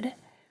God.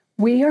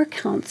 We are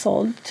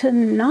counseled to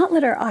not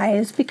let our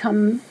eyes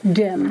become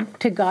dim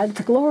to God's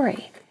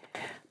glory.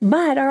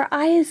 But our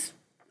eyes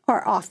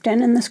are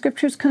often, in the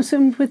Scriptures,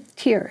 consumed with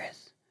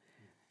tears.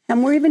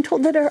 And we're even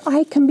told that our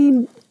eye can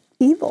be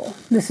evil.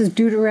 This is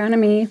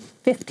Deuteronomy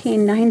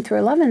 15, 9 through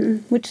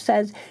 11, which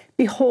says,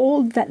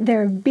 behold, that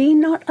there be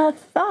not a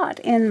thought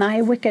in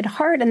thy wicked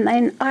heart, and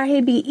thine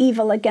eye be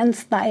evil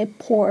against thy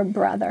poor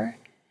brother.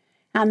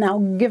 And thou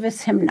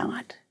givest him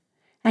not.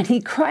 And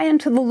he cry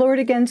unto the Lord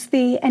against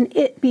thee, and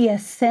it be a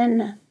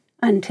sin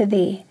unto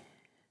thee.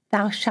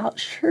 Thou shalt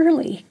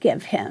surely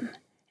give him,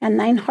 and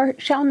thine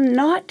heart shall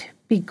not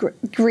be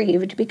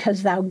grieved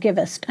because thou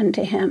givest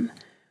unto him.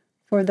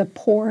 For the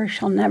poor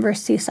shall never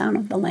cease out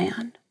of the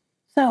land.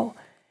 So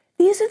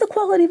these are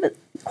the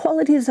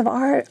qualities of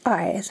our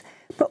eyes,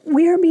 but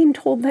we are being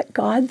told that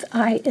God's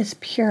eye is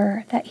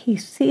pure, that he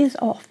sees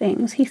all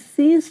things. He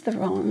sees the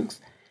wrongs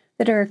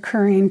that are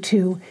occurring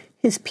to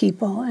his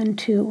people and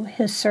to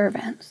his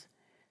servants.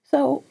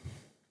 So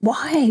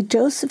why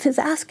Joseph is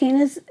asking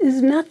is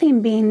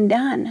nothing being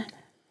done.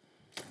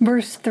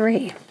 Verse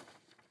 3,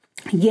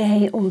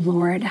 Yea, O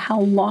Lord, how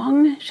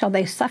long shall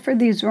they suffer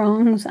these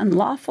wrongs and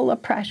lawful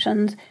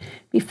oppressions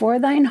before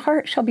thine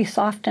heart shall be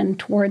softened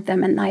toward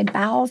them and thy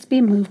bowels be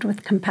moved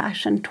with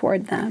compassion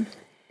toward them?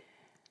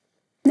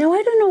 Now,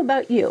 I don't know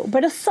about you,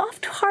 but a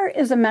soft heart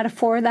is a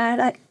metaphor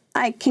that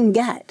I can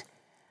get.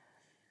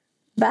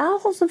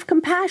 Bowels of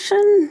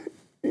compassion,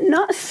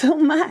 not so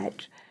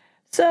much.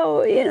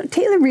 So,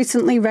 Taylor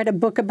recently read a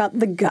book about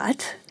the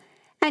gut,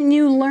 and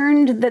you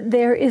learned that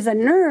there is a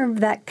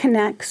nerve that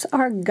connects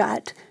our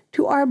gut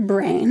to our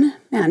brain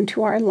and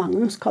to our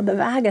lungs called the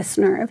vagus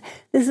nerve.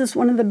 This is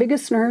one of the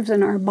biggest nerves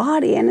in our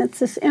body, and it's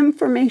this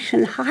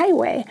information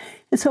highway.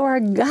 And so our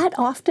gut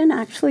often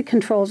actually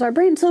controls our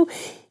brain. So,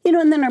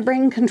 and then our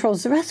brain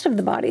controls the rest of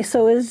the body.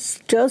 So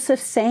is Joseph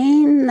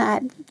saying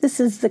that this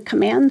is the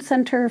command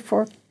center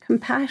for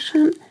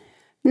compassion?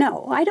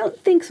 No, I don't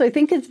think so. I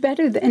think it's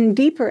better and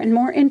deeper and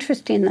more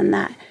interesting than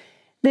that.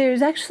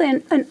 There's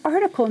actually an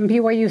article in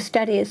BYU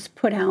Studies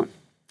put out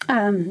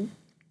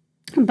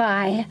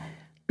by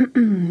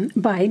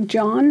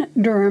John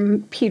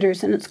Durham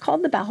Peters, and it's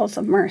called The Bowels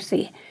of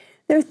Mercy.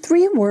 There are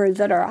 3 words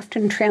that are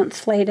often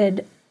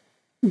translated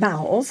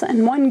bowels,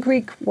 and 1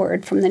 Greek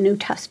word from the New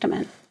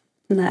Testament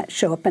that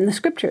show up in the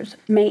scriptures.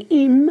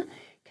 Me'im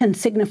can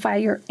signify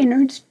your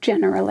innards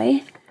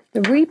generally,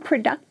 the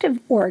reproductive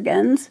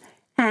organs,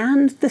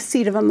 and the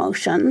seat of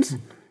emotions.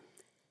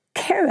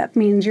 Kerep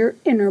means your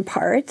inner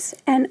parts,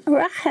 and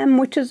rachem,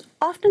 which is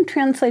often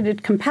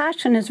translated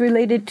compassion, is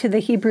related to the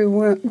Hebrew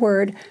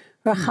word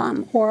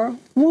raham, or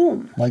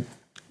womb. Like,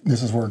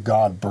 this is where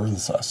God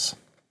births us.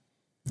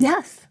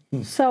 Yes.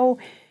 So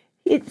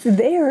it's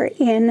there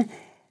in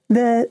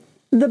the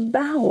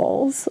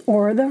bowels,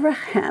 or the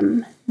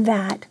raham,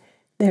 that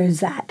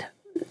there's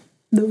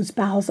those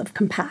bowels of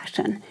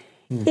compassion.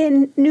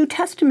 In New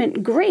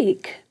Testament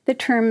Greek, the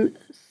term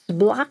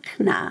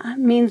splachna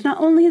means not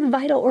only the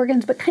vital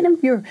organs, but kind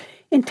of your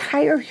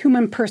entire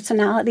human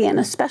personality, and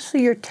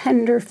especially your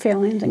tender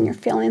feelings and your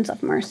feelings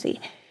of mercy.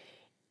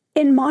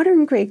 In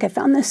modern Greek, I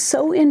found this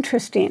so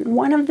interesting.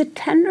 One of the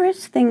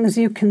tenderest things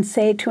you can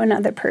say to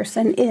another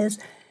person is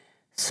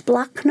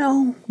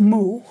splachno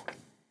mu.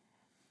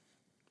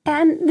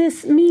 And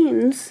this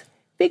means,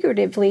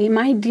 figuratively,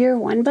 my dear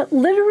one, but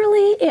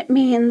literally it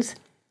means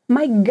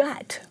my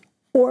gut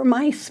or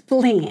my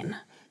spleen.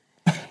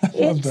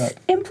 Its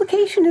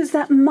implication is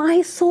that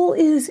my soul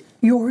is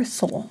your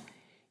soul.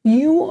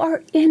 You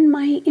are in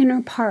my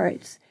inner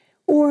parts,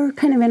 or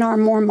kind of in our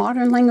more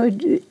modern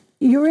language,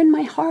 you're in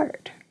my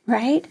heart,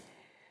 right?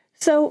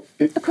 So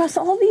across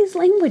all these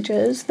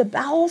languages, the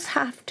bowels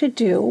have to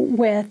do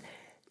with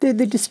the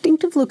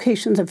distinctive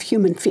locations of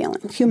human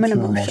feeling, human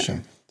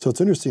emotion. So it's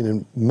interesting,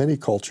 in many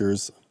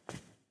cultures,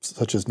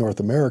 such as North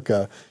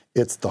America,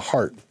 it's the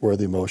heart where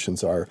the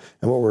emotions are.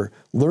 And what we're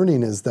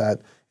learning is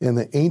that in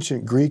the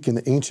ancient Greek and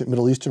the ancient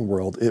Middle Eastern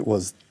world, it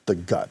was the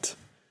gut.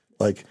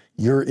 Like,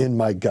 you're in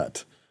my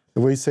gut.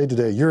 The way we say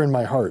today, you're in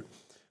my heart.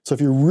 So if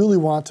you really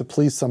want to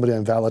please somebody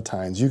on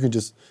Valentine's, you can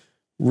just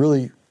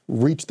really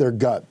reach their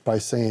gut by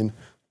saying,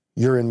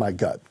 you're in my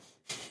gut.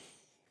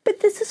 But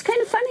this is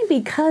kind of funny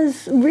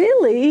because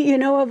really,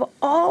 of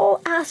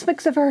all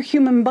aspects of our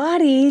human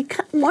body,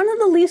 one of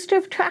the least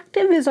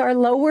attractive is our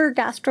lower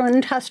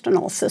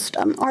gastrointestinal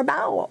system, our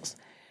bowels.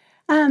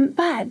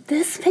 But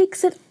this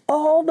makes it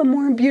all the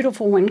more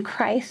beautiful when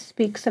Christ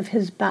speaks of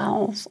his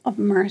bowels of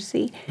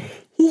mercy.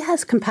 He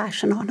has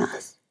compassion on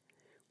us.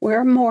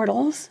 We're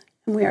mortals,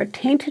 and we are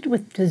tainted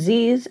with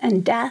disease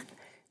and death,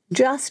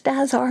 just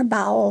as our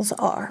bowels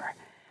are.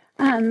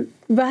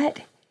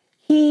 But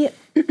he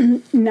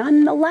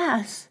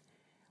nonetheless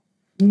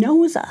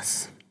knows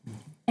us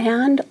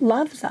and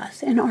loves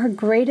us in our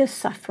greatest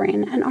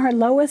suffering and our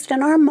lowest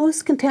and our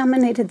most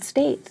contaminated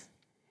states.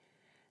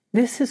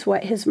 This is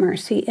what his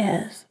mercy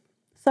is.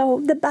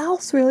 So the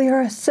bowels really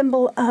are a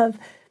symbol of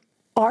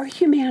our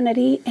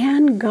humanity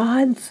and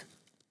God's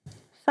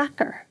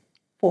succor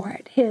for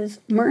it, his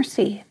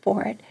mercy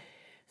for it.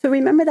 So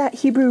remember that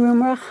Hebrew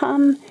root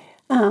raham,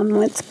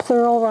 it's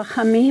plural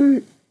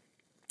rahamim.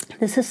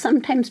 This is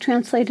sometimes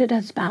translated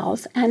as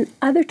bowels and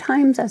other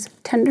times as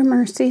tender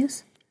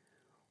mercies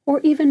or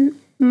even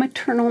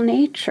maternal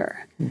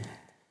nature.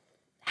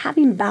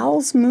 Having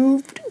bowels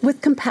moved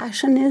with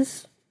compassion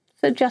is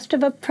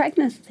suggestive of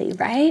pregnancy,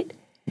 right?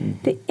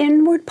 The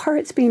inward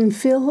parts being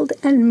filled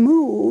and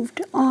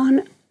moved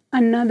on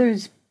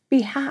another's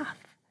behalf.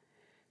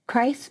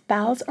 Christ's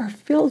bowels are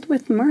filled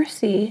with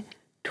mercy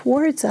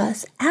towards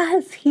us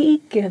as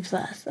he gives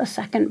us a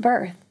second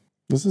birth.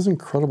 This is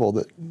incredible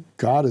that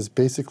God is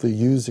basically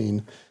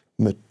using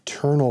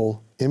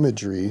maternal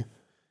imagery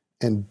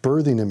and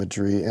birthing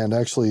imagery and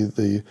actually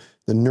the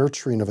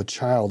nurturing of a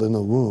child in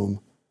the womb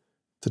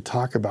to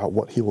talk about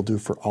what he will do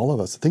for all of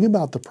us. Think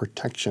about the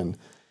protection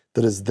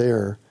that is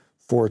there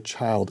for a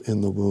child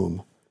in the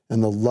womb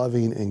and the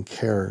loving and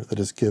care that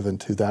is given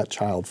to that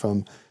child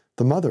from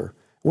the mother.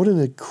 What an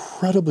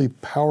incredibly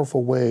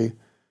powerful way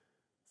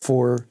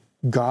for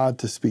God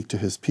to speak to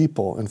his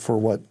people, and for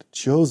what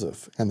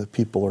Joseph and the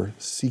people are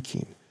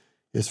seeking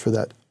is for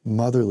that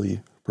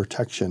motherly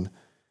protection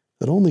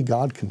that only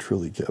God can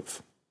truly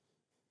give.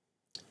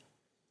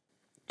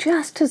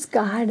 Just as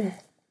God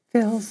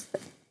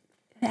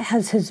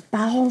has his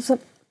bowels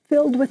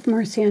filled with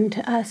mercy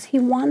unto us, he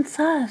wants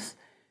us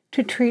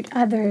to treat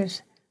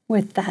others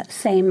with that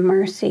same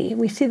mercy.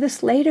 We see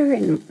this later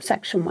in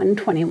section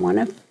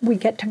 121. We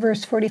get to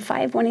verse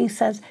 45 when he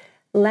says,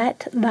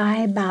 "Let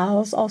thy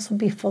bowels also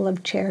be full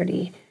of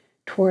charity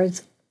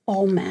towards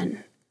all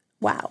men."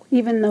 Wow,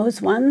 even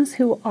those ones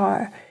who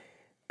are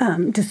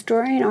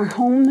destroying our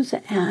homes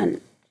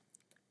and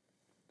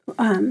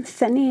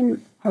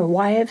sending our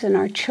wives and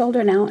our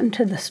children out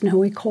into the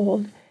snowy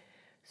cold.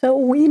 So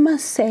we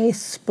must say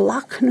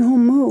splach no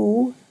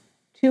mu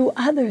to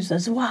others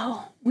as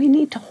well. We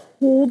need to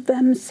hold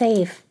them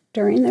safe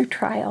during their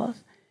trials,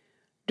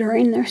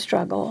 during their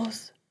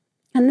struggles.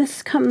 And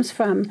this comes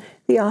from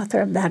the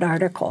author of that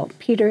article.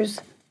 Peters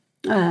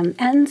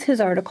ends his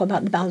article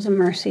about the bowels of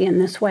mercy in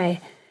this way.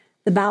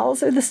 The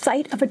bowels are the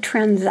site of a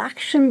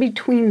transaction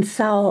between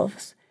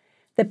selves.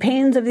 The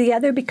pains of the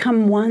other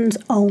become one's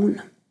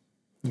own.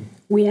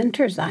 We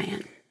enter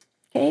Zion.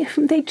 Okay?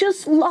 They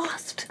just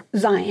lost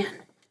Zion.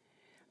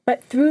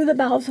 But through the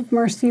bowels of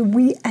mercy,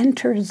 we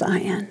enter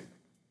Zion.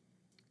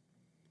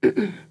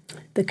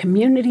 The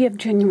community of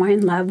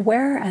genuine love,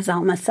 where, as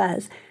Alma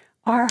says,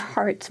 our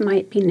hearts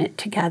might be knit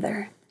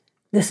together.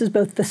 This is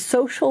both the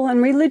social and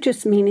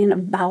religious meaning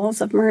of bowels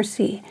of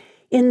mercy.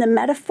 In the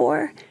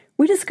metaphor,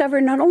 we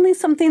discover not only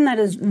something that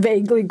is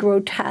vaguely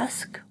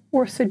grotesque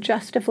or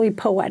suggestively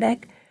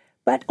poetic,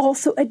 but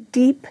also a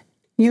deep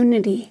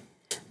unity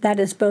that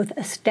is both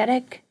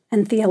aesthetic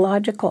and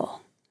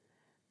theological.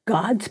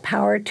 God's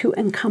power to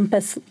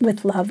encompass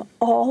with love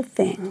all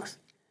things,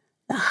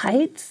 the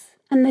heights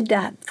and the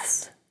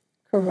depths,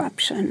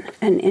 corruption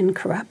and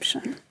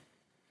incorruption.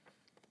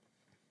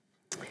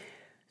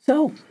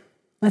 So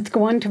let's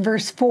go on to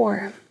verse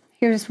 4.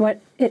 Here's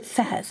what it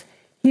says.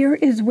 Here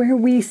is where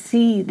we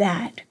see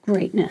that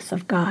greatness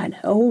of God.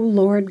 O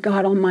Lord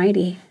God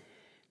Almighty,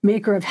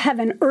 maker of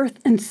heaven, earth,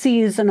 and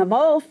seas, and of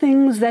all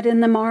things that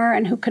in them are,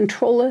 and who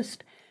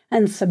controllest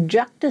and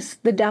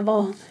subjectest the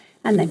devil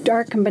and the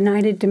dark and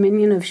benighted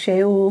dominion of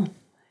Sheol,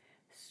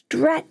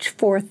 stretch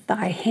forth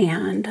thy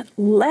hand.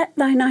 Let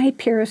thine eye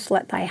pierce.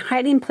 Let thy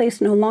hiding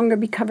place no longer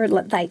be covered.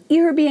 Let thy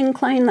ear be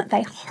inclined. Let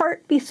thy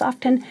heart be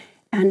softened.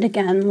 And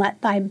again,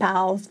 let thy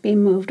bowels be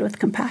moved with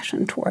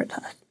compassion toward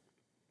us.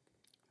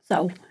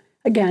 So,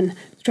 again,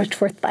 stretch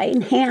forth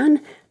thine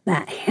hand,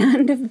 that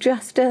hand of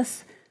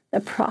justice.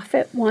 The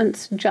prophet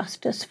wants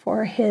justice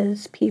for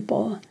his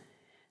people.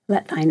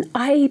 Let thine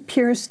eye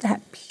pierce,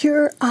 that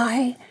pure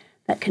eye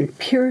that can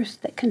pierce,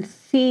 that can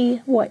see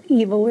what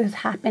evil is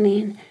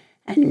happening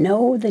and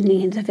know the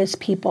needs of his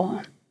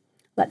people.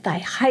 Let thy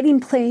hiding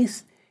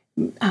place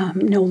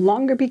no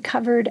longer be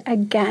covered.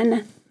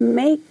 Again,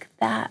 make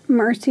that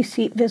mercy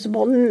seat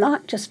visible,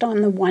 not just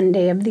on the one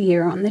day of the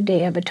year, on the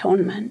Day of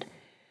Atonement.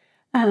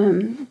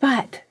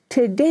 But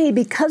today,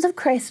 because of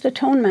Christ's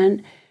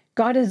atonement,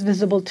 God is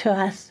visible to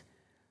us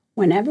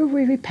whenever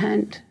we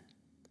repent,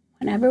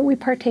 whenever we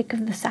partake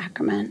of the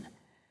sacrament.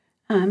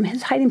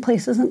 His hiding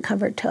place isn't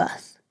covered to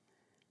us.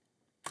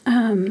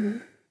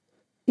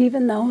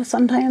 Even though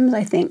sometimes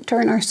I think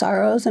during our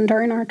sorrows and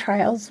during our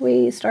trials,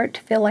 we start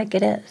to feel like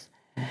it is.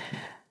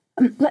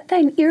 Let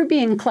thine ear be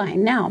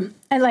inclined. Now,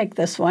 I like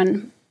this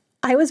one.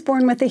 I was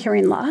born with a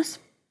hearing loss,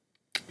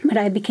 but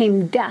I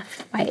became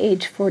deaf by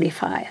age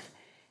 45.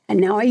 And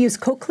now I use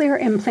cochlear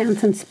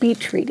implants and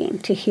speech reading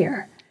to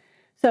hear.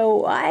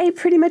 So I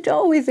pretty much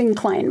always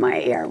incline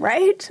my ear,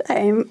 right?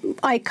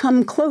 I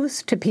come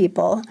close to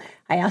people.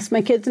 I ask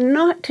my kids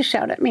not to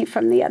shout at me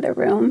from the other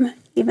room,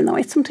 even though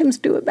I sometimes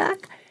do it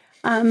back.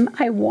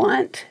 I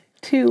want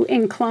to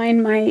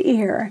incline my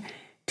ear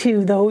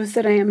to those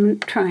that I am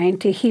trying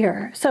to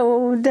hear.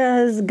 So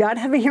does God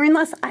have a hearing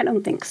loss? I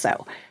don't think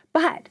so.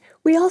 But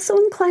we also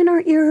incline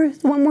our ears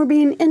when we're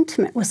being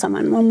intimate with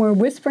someone, when we're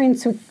whispering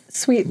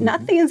sweet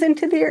nothings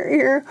into their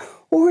ear,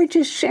 or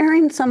just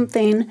sharing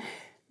something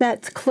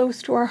that's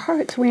close to our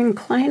hearts. We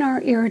incline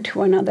our ear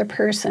to another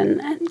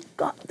person. And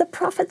God, the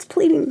prophet's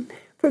pleading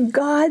for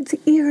God's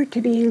ear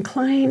to be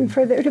inclined,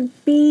 for there to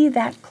be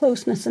that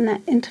closeness and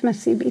that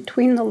intimacy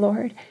between the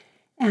Lord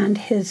and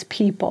his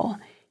people.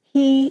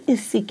 He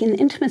is seeking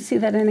intimacy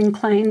that an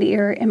inclined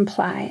ear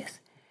implies.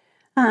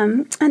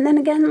 And then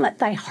again, let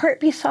thy heart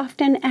be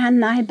softened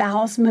and thy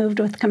bowels moved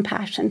with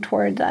compassion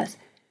towards us.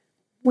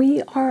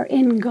 We are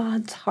in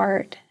God's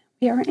heart.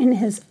 We are in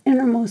his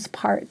innermost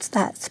parts,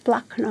 that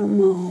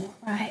splachnomu,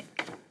 right?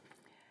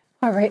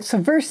 All right, so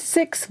verse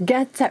 6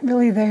 gets at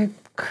really the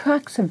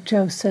crux of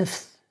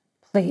Joseph's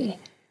plea.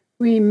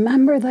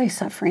 Remember thy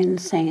suffering,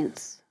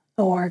 saints.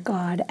 O our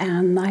God,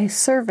 and thy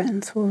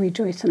servants will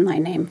rejoice in thy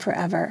name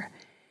forever.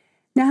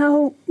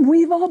 Now,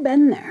 we've all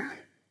been there.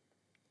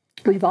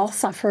 We've all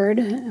suffered,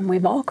 and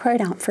we've all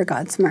cried out for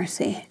God's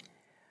mercy.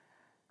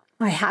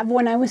 I have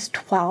when I was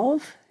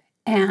 12,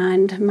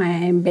 and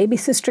my baby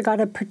sister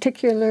got a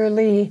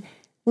particularly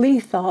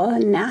lethal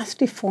and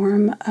nasty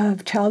form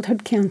of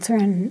childhood cancer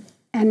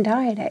and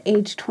died at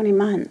age 20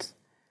 months.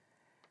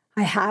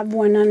 I have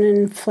when an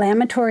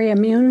inflammatory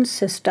immune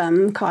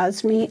system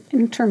caused me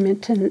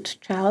intermittent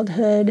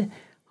childhood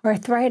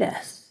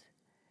arthritis.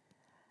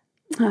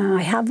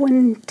 I have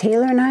when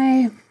Taylor and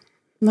I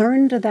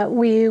learned that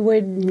we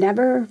would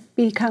never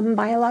become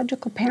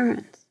biological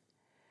parents.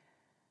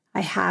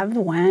 I have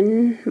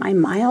when my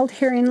mild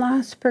hearing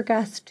loss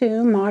progressed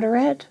to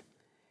moderate,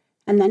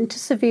 and then to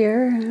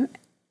severe,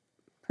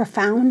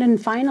 profound,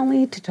 and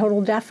finally to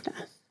total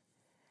deafness.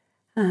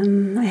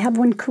 I have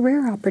when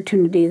career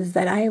opportunities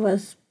that I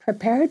was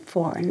prepared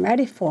for and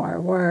ready for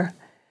were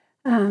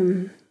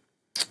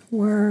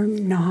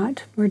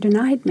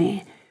denied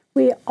me.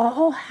 We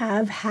all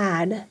have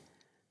had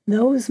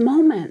those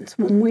moments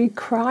when we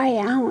cry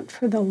out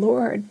for the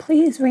Lord,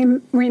 please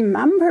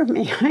remember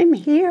me, I'm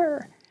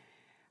here.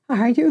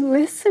 Are you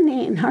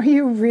listening? Are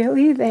you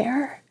really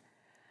there?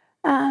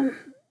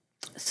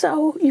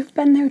 So you've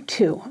been there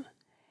too.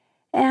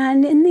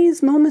 And in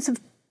these moments of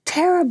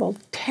terrible,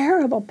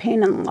 terrible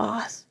pain and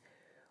loss,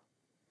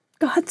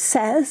 God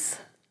says,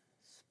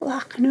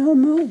 "Splach no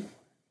mu."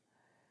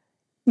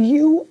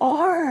 You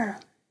are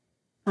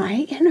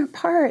my inner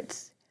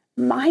parts.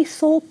 My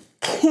soul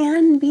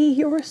can be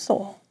your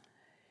soul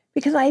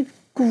because I've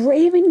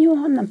graven you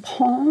on the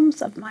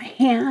palms of my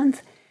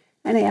hands,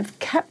 and I have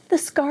kept the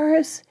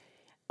scars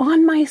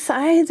on my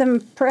sides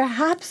and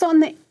perhaps on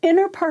the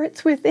inner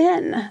parts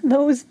within,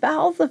 those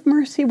valves of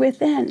mercy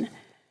within,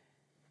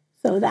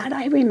 so that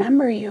I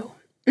remember you.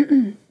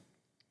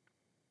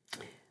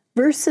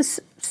 Verses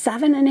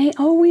 7 and 8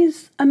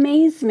 always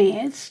amaze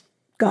me.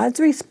 God's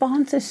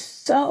response is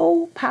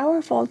so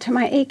powerful to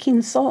my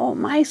aching soul.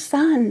 My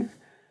son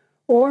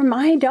or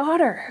my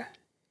daughter,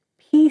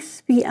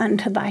 peace be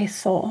unto thy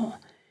soul.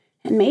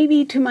 And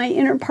maybe to my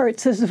inner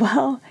parts as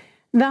well.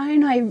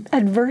 Thine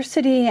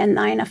adversity and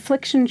thine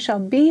affliction shall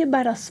be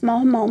but a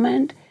small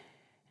moment,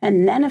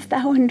 and then if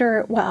thou endure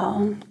it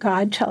well,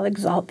 God shall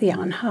exalt thee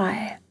on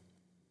high.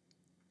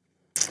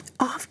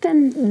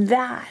 Often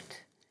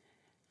that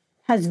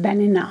has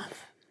been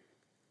enough.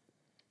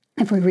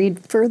 If we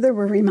read further,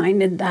 we're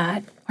reminded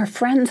that our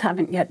friends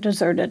haven't yet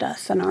deserted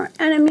us, and our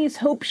enemies'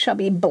 hope shall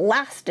be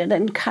blasted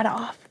and cut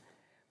off.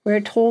 We're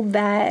told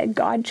that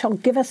God shall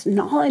give us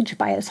knowledge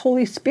by his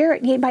Holy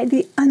Spirit, yea, by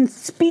the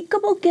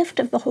unspeakable gift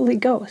of the Holy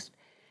Ghost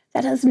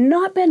that has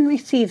not been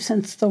received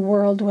since the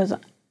world was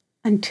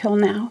until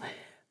now.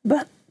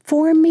 But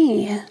for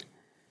me,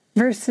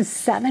 verses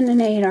 7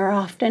 and 8 are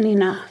often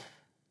enough.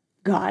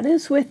 God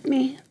is with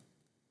me.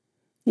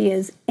 He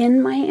is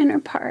in my inner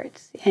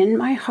parts, in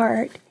my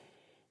heart.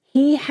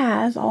 He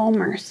has all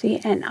mercy,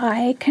 and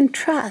I can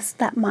trust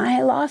that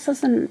my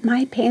losses and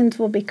my pains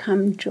will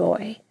become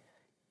joy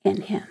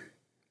in him.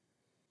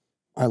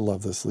 I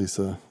love this,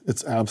 Lisa.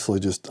 It's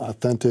absolutely just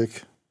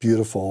authentic,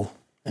 beautiful,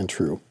 and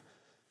true.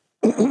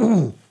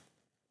 I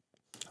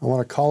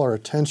want to call our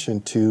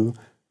attention to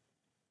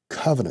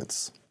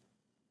covenants.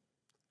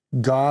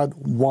 God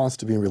wants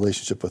to be in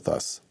relationship with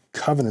us.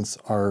 Covenants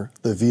are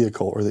the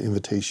vehicle or the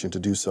invitation to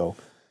do so.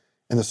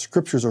 And the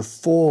scriptures are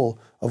full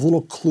of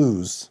little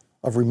clues,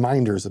 of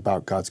reminders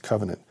about God's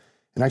covenant.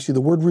 And actually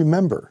the word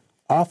remember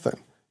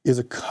often is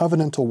a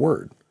covenantal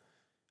word.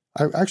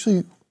 I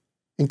actually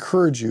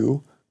encourage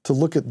you to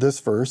look at this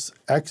verse,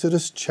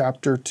 Exodus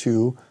chapter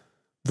 2,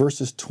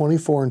 verses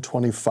 24 and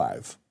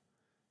 25.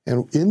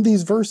 And in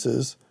these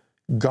verses,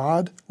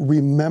 God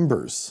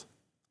remembers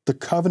the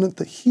covenant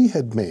that he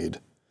had made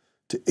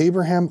to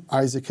Abraham,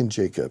 Isaac, and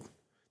Jacob,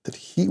 that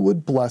he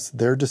would bless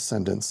their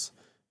descendants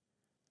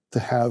to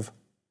have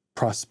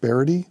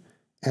prosperity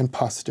and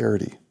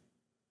posterity.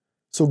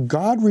 So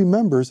God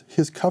remembers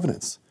his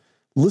covenants.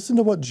 Listen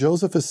to what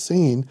Joseph is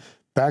saying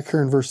back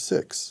here in verse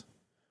 6.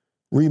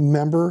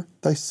 Remember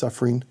thy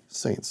suffering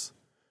saints.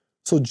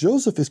 So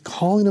Joseph is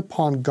calling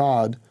upon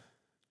God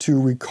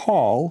to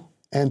recall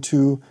and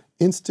to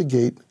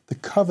instigate the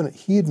covenant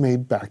he had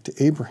made back to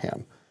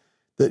Abraham,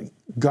 that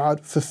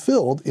God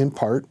fulfilled in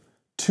part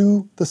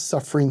to the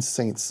suffering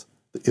saints,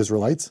 the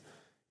Israelites,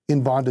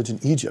 in bondage in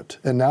Egypt.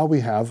 And now we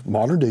have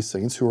modern day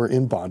saints who are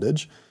in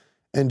bondage.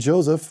 And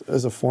Joseph,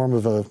 as a form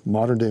of a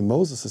modern day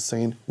Moses, is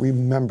saying,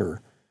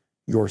 remember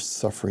your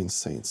suffering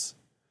saints.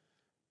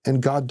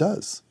 And God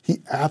does.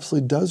 He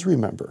absolutely does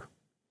remember.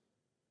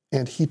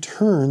 And he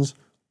turns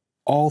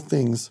all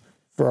things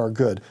for our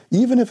good,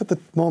 even if at the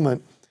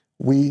moment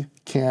we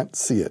can't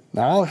see it.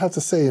 Now, I'll have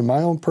to say, in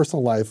my own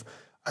personal life,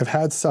 I've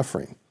had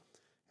suffering.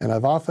 And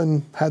I've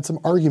often had some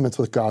arguments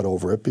with God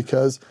over it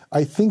because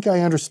I think I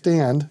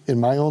understand, in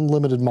my own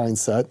limited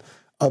mindset,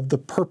 of the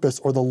purpose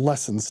or the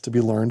lessons to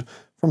be learned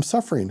from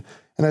suffering.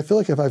 And I feel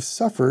like if I've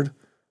suffered,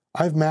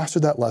 I've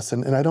mastered that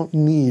lesson, and I don't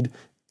need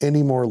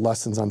any more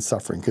lessons on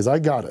suffering because I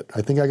got it.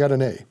 I think I got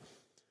an A.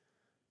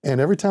 And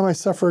every time I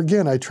suffer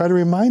again, I try to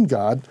remind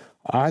God,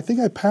 I think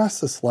I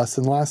passed this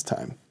lesson last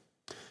time.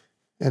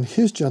 And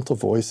his gentle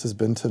voice has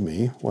been to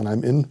me when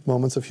I'm in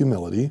moments of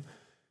humility,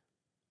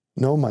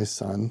 no, my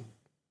son,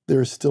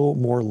 there is still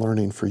more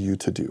learning for you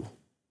to do.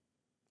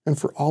 And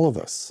for all of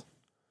us.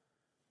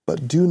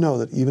 But do know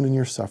that even in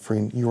your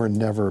suffering, you are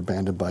never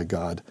abandoned by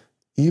God,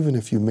 even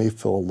if you may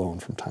feel alone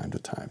from time to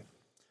time.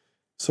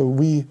 So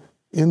we,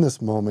 in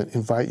this moment,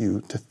 invite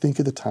you to think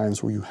of the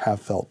times where you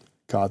have felt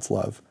God's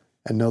love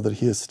and know that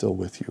he is still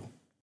with you.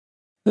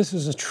 This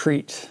is a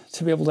treat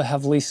to be able to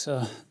have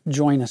Lisa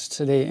join us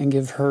today and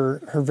give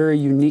her very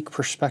unique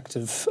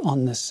perspective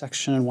on this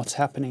section and what's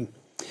happening.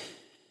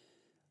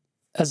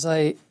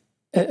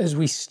 As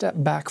we step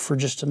back for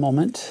just a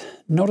moment,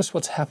 notice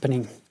what's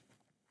happening.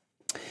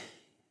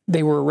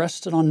 They were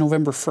arrested on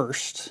November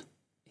 1st.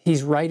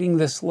 He's writing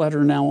this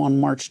letter now on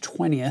March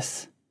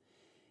 20th,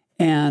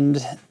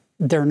 and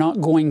they're not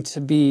going to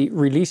be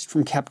released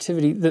from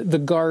captivity. The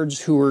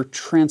guards who are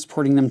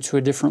transporting them to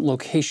a different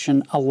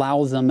location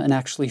allow them and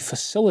actually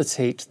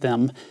facilitate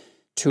them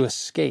to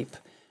escape.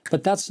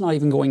 But that's not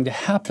even going to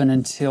happen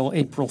until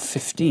April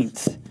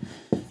 15th.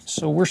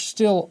 So we're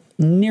still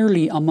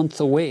nearly a month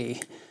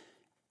away.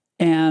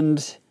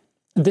 And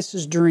this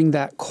is during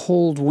that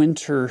cold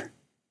winter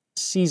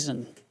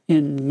season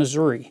in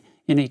Missouri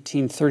in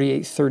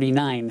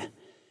 1838-39.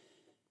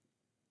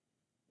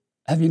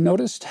 Have you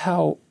noticed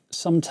how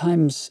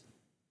sometimes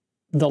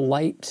the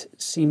light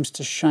seems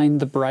to shine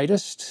the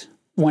brightest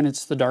when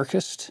it's the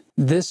darkest?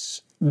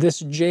 This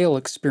jail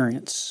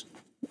experience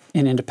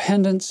in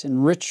Independence,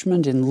 in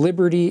Richmond, in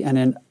Liberty,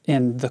 and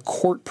in the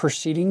court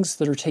proceedings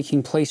that are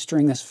taking place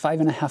during this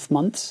 5.5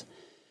 months,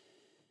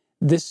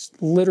 this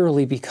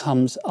literally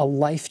becomes a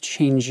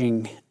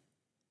life-changing,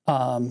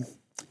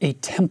 a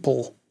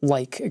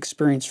temple-like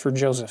experience for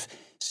Joseph.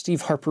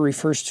 Steve Harper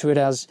refers to it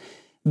as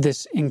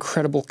this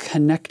incredible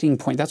connecting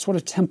point. That's what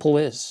a temple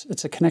is.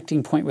 It's a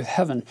connecting point with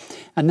heaven.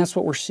 And that's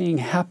what we're seeing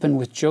happen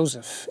with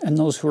Joseph and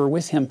those who are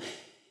with him,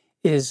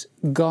 is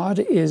God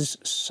is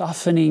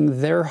softening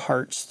their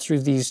hearts through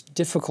these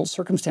difficult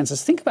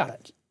circumstances. Think about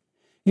it.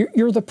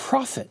 You're the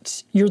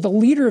prophet. You're the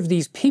leader of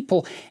these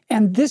people.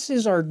 And this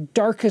is our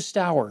darkest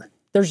hour.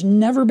 There's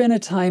never been a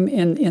time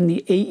in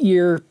the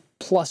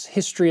 8-year-plus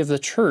history of the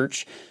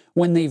church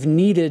when they've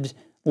needed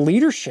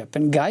leadership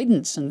and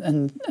guidance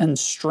and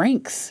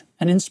strength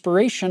and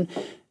inspiration.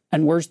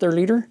 And where's their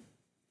leader?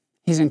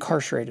 He's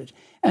incarcerated.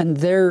 And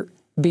they're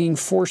being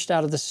forced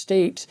out of the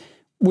state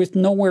with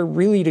nowhere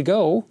really to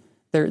go.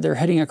 They're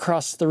heading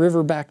across the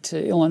river back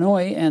to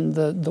Illinois, and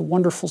the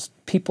wonderful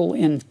people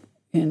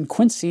in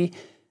Quincy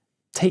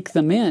take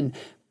them in.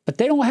 But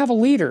they don't have a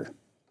leader.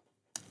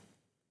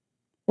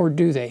 Or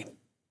do they?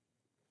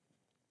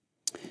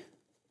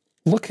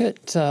 Look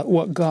at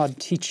what God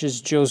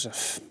teaches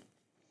Joseph.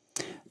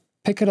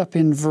 Pick it up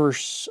in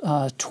verse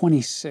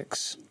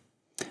 26.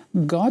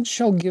 God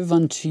shall give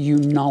unto you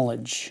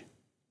knowledge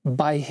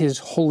by his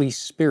Holy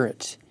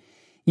Spirit,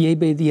 yea,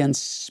 by the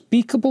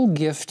unspeakable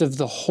gift of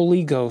the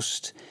Holy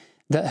Ghost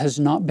that has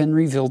not been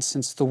revealed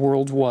since the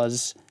world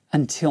was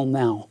until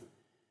now.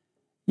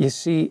 You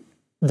see,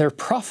 their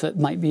prophet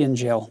might be in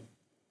jail,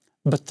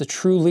 but the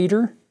true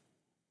leader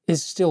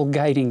is still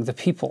guiding the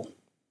people.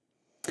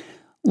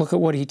 Look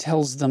at what he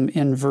tells them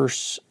in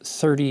verse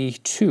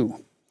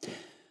 32.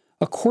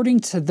 According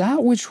to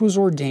that which was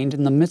ordained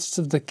in the midst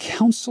of the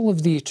counsel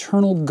of the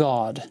eternal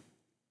God,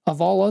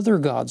 of all other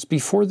gods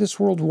before this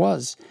world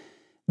was,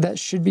 that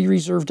should be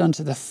reserved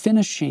unto the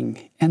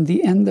finishing and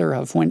the end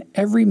thereof, when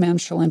every man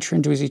shall enter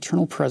into his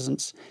eternal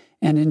presence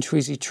and into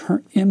his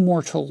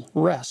immortal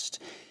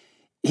rest.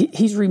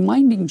 He's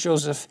reminding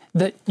Joseph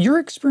that you're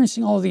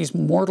experiencing all of these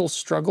mortal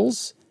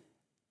struggles.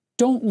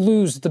 Don't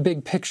lose the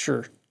big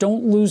picture.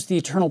 Don't lose the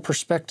eternal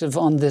perspective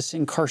on this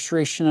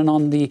incarceration and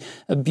on the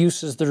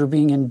abuses that are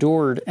being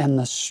endured and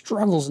the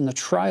struggles and the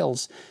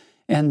trials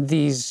and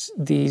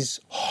these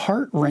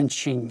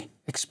heart-wrenching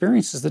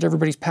experiences that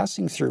everybody's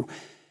passing through.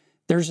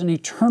 There's an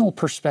eternal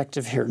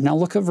perspective here. Now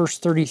look at verse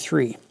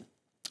 33,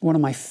 one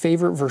of my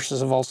favorite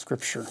verses of all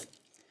Scripture.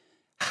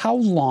 How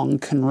long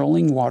can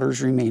rolling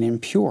waters remain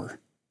impure?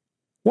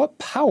 What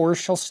power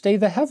shall stay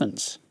the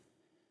heavens?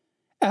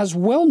 As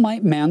well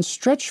might man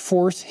stretch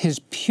forth his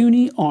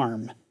puny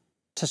arm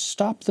to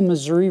stop the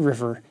Missouri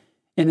River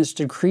in its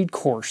decreed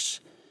course,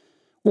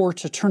 or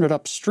to turn it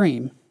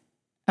upstream,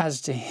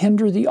 as to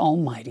hinder the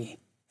Almighty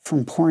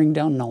from pouring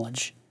down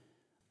knowledge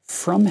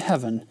from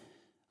heaven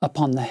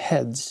upon the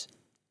heads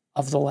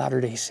of the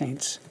Latter-day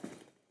Saints.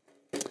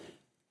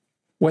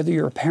 Whether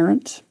you're a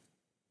parent,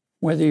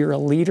 whether you're a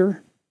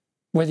leader,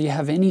 whether you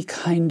have any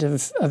kind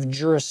of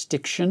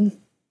jurisdiction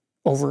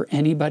over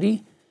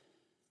anybody,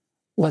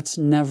 let's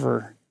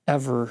never,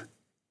 ever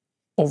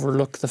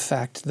overlook the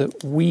fact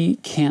that we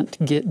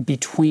can't get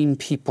between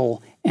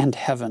people and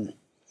heaven.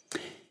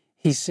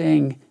 He's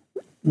saying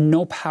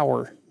no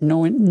power,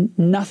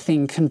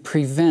 nothing can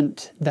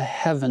prevent the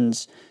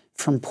heavens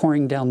from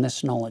pouring down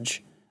this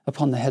knowledge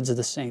upon the heads of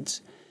the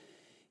saints.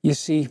 You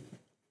see,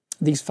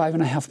 these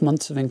 5.5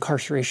 months of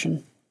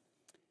incarceration,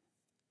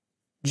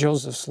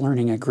 Joseph's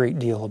learning a great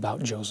deal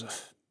about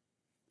Joseph.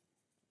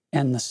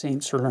 And the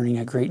saints are learning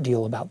a great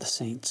deal about the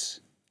saints.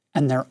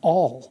 And they're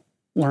all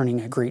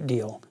learning a great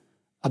deal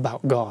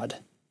about God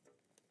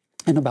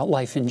and about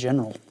life in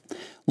general.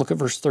 Look at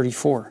verse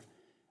 34.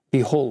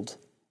 Behold,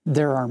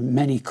 there are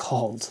many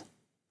called,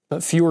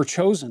 but few are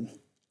chosen.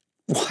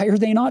 Why are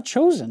they not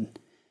chosen?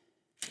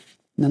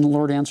 And then the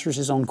Lord answers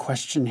his own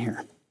question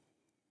here.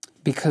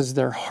 Because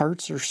their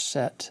hearts are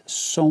set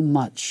so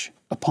much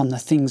upon the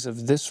things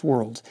of this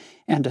world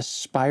and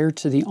aspire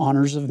to the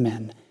honors of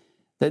men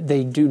that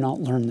they do not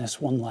learn this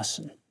one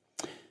lesson,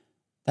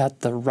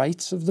 that the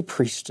rights of the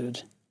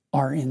priesthood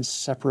are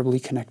inseparably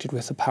connected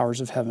with the powers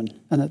of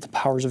heaven, and that the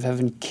powers of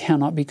heaven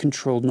cannot be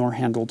controlled nor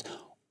handled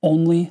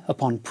only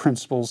upon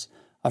principles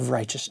of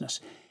righteousness.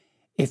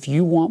 If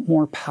you want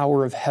more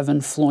power of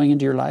heaven flowing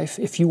into your life,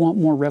 if you want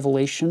more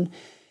revelation,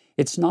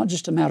 it's not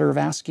just a matter of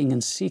asking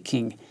and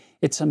seeking.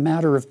 It's a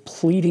matter of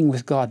pleading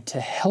with God to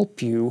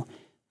help you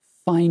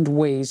find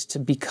ways to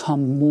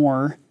become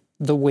more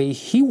the way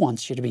He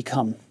wants you to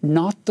become,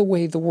 not the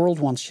way the world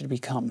wants you to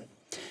become.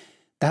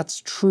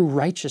 That's true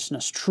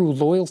righteousness, true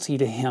loyalty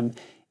to Him,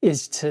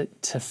 is to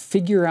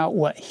figure out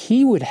what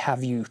He would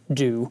have you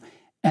do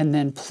and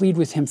then plead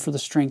with Him for the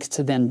strength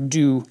to then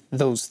do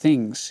those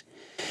things.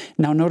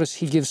 Now notice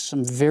He gives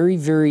some very,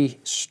 very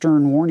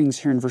stern warnings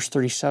here in verse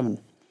 37.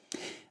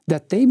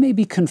 That they may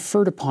be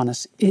conferred upon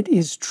us, it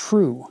is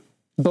true.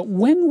 But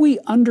when we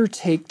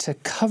undertake to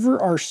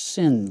cover our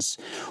sins,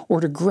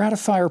 or to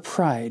gratify our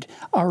pride,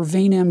 our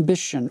vain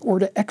ambition, or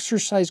to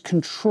exercise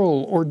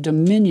control or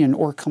dominion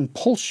or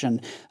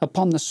compulsion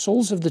upon the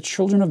souls of the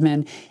children of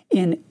men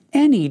in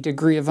any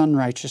degree of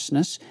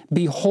unrighteousness,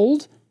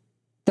 behold,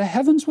 the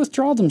heavens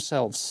withdraw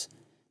themselves.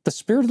 The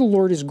Spirit of the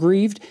Lord is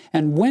grieved,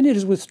 and when it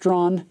is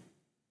withdrawn,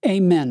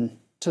 amen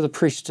to the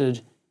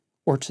priesthood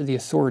or to the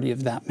authority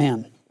of that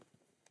man.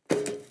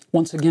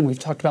 Once again, we've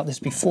talked about this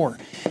before.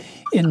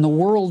 In the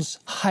world's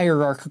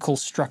hierarchical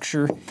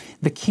structure,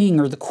 the king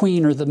or the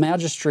queen or the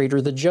magistrate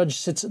or the judge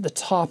sits at the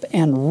top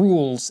and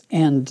rules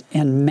and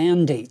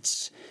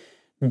mandates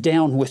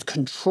down with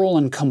control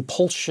and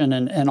compulsion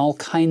and all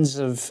kinds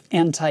of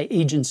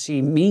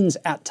anti-agency means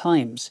at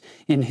times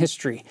in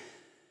history.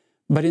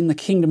 But in the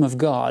kingdom of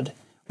God,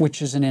 which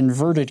is an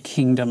inverted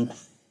kingdom,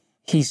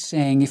 He's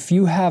saying if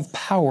you have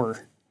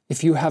power,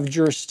 if you have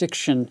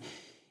jurisdiction,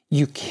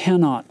 you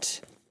cannot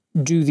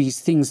do these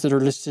things that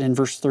are listed in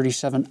verse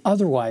 37.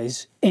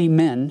 Otherwise,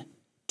 amen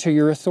to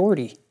your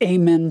authority.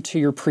 Amen to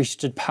your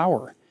priesthood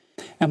power.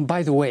 And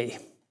by the way,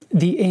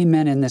 the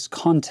amen in this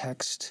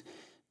context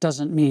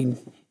doesn't mean,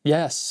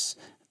 yes,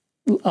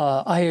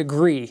 I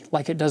agree,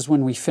 like it does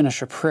when we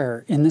finish a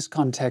prayer. In this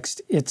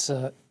context, it's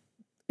an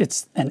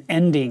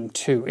ending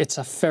to, it's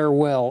a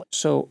farewell.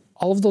 So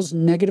all of those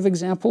negative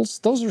examples,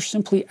 those are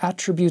simply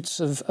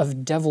attributes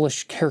of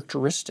devilish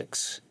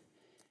characteristics.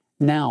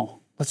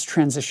 Now, let's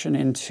transition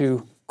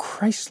into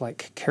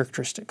Christ-like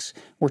characteristics.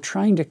 We're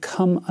trying to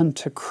come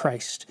unto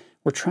Christ.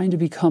 We're trying to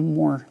become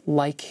more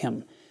like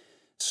Him.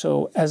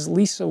 So as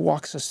Lisa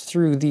walks us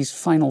through these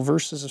final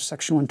verses of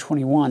section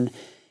 121,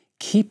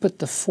 keep at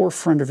the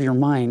forefront of your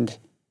mind,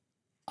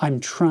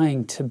 I'm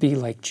trying to be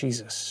like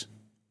Jesus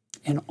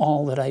in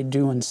all that I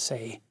do and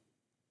say.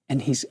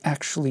 And He's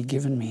actually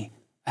given me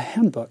a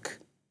handbook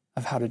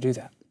of how to do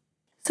that.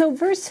 So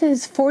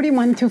verses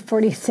 41 through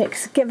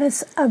 46 give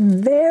us a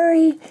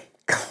very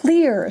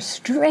clear,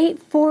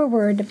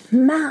 straightforward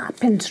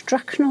map,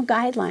 instructional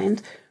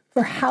guidelines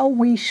for how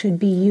we should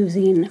be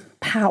using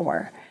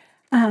power.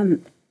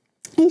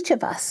 Each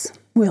of us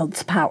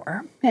wields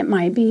power. It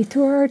might be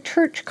through our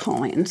church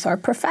callings, our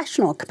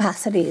professional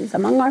capacities,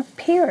 among our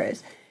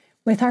peers,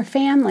 with our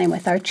family,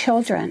 with our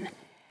children.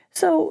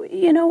 So,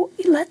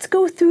 let's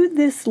go through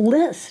this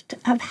list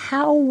of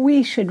how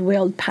we should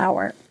wield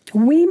power.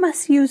 We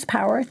must use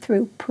power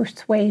through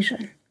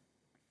persuasion,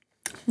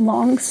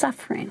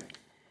 long-suffering,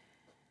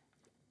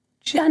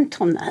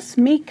 gentleness,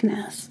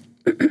 meekness,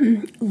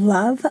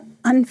 love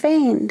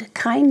unfeigned,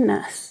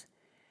 kindness,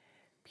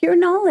 pure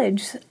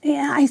knowledge.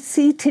 I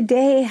see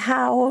today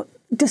how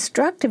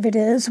destructive it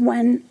is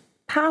when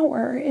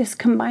power is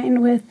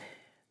combined with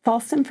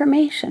false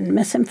information,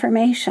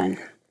 misinformation.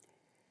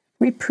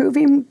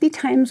 Reproving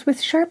betimes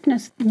with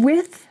sharpness,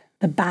 with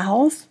the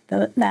bowels,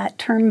 that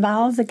term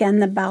bowels, again,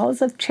 the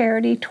bowels of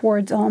charity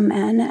towards all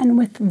men, and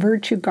with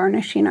virtue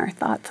garnishing our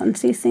thoughts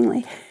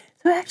unceasingly.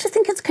 So I actually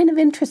think it's kind of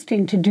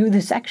interesting to do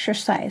this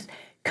exercise.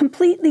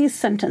 Complete these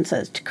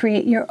sentences to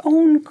create your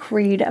own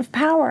creed of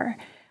power.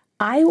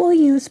 I will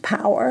use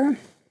power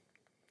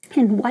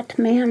in what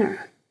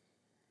manner?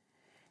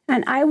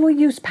 And I will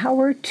use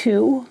power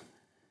to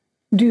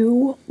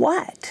do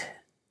what?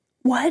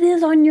 What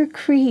is on your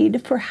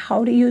creed for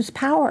how to use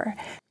power?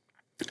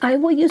 I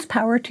will use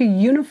power to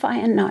unify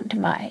and not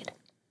divide.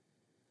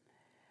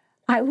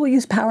 I will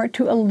use power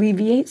to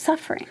alleviate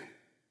suffering.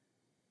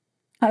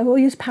 I will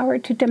use power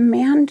to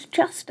demand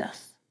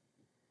justice.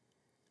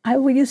 I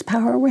will use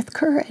power with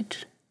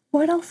courage.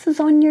 What else is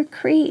on your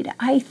creed?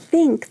 I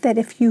think that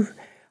if you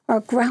are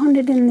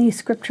grounded in these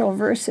scriptural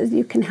verses,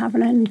 you can have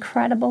an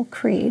incredible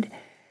creed,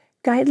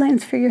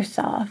 guidelines for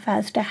yourself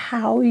as to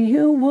how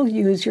you will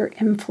use your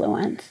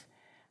influence,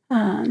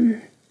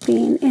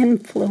 being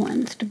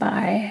influenced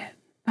by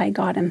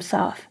God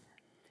himself.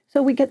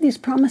 So we get these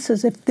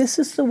promises. If this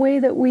is the way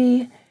that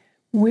we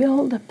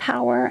wield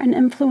power and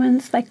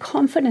influence, thy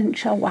confidence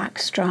shall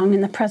wax strong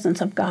in the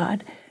presence of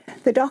God.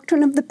 The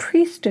doctrine of the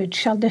priesthood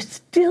shall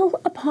distill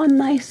upon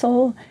thy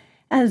soul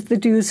as the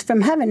dews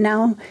from heaven.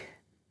 Now,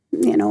 a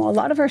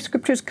lot of our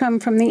scriptures come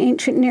from the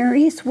ancient Near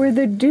East, where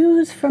the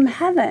dews from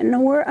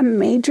heaven were a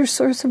major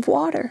source of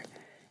water,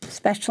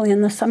 especially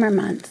in the summer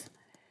months.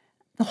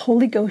 The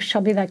Holy Ghost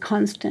shall be thy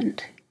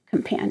constant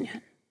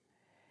companion.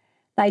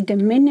 Thy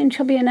dominion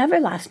shall be an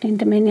everlasting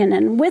dominion,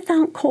 and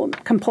without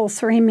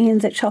compulsory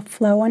means it shall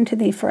flow unto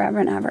thee forever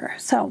and ever.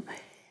 So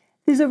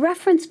there's a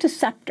reference to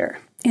scepter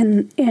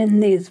in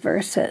these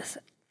verses.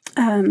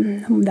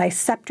 Thy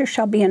scepter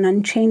shall be an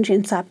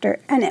unchanging scepter.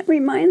 And it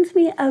reminds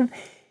me of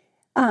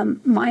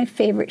my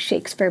favorite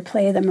Shakespeare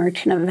play, The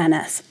Merchant of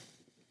Venice.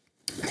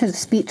 There's a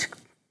speech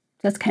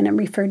that's kind of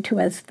referred to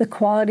as the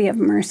quality of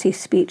mercy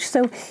speech.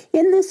 So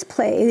in this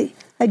play,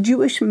 a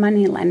Jewish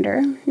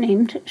moneylender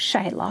named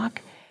Shylock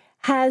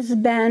has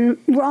been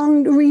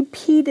wronged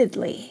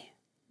repeatedly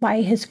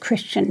by his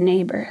Christian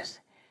neighbors.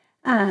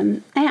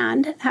 And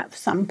at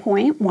some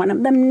point, one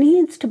of them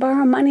needs to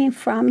borrow money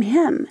from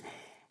him.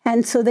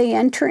 And so they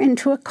enter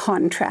into a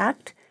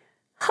contract,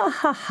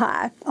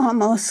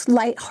 almost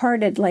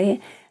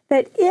lightheartedly,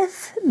 that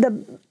if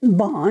the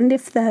loan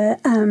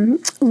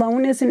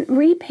isn't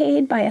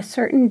repaid by a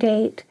certain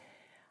date,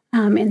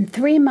 in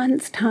 3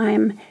 months'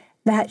 time,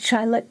 that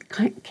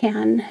Shylock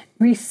can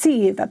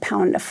receive a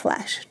pound of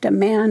flesh,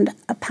 demand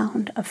a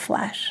pound of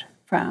flesh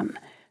from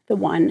the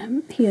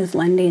one he is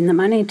lending the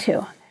money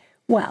to.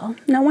 Well,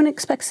 no one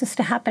expects this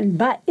to happen,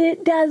 but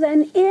it does.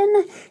 And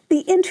in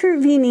the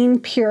intervening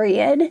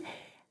period,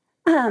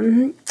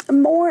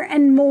 more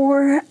and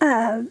more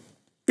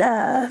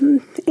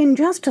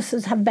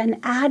injustices have been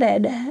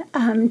added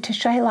to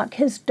Shylock.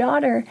 His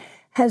daughter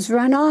has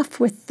run off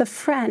with the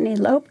friend,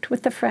 eloped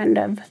with the friend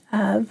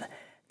of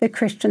the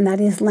Christian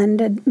that he's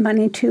lended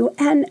money to.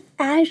 And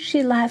as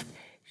she left,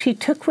 she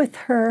took with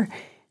her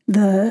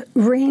the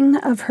ring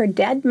of her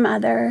dead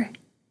mother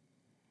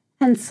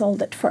and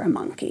sold it for a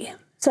monkey.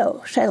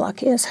 So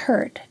Shylock is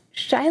hurt.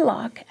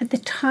 Shylock, at the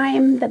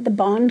time that the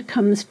bond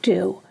comes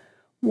due,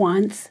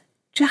 wants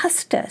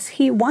justice.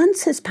 He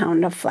wants his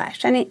pound of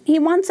flesh, and he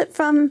wants it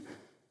from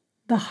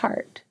the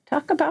heart.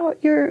 Talk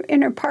about your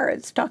inner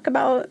parts. Talk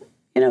about,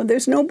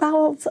 there's no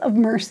bowels of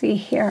mercy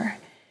here.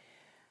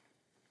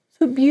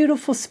 So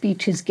beautiful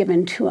speech is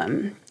given to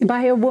him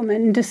by a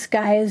woman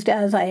disguised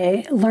as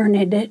a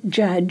learned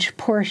judge.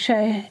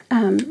 Portia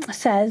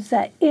says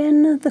that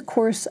in the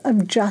course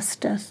of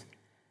justice,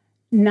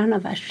 none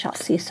of us shall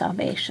see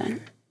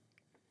salvation.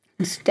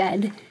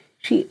 Instead,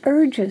 she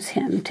urges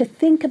him to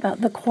think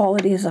about the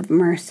qualities of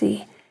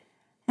mercy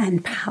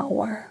and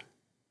power.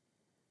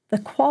 The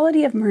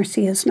quality of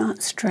mercy is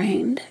not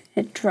strained.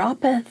 It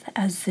droppeth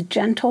as the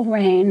gentle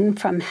rain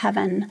from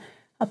heaven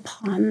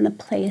upon the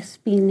place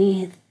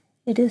beneath.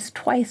 It is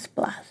twice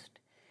blessed.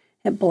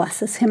 It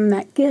blesses him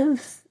that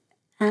gives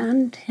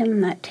and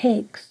him that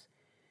takes.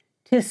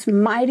 'Tis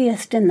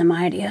mightiest in the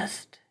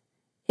mightiest.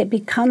 It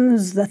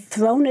becomes the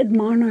throned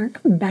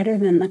monarch better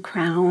than the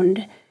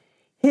crowned.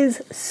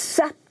 His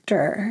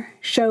scepter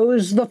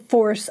shows the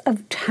force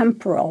of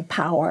temporal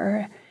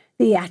power,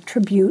 the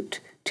attribute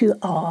to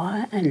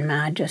awe and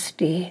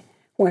majesty,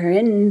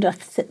 wherein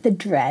doth sit the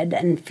dread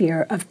and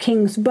fear of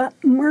kings. But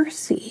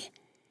mercy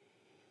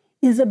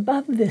is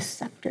above this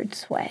sceptered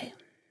sway.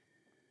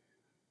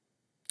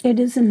 It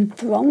is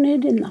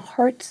enthroned in the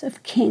hearts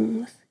of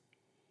kings.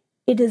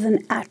 It is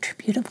an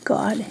attribute of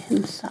God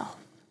himself.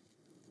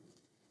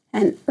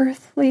 And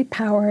earthly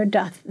power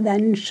doth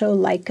then show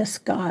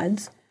likest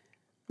gods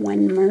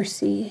when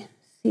mercy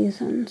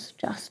seasons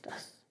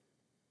justice.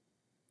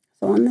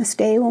 So on this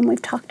day when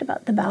we've talked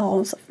about the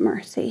bowels of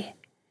mercy,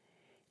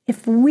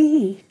 if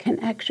we can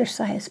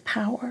exercise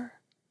power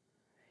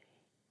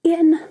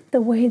in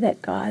the way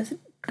that God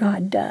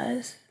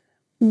does,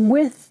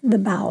 with the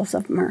bowels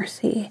of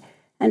mercy,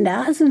 and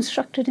as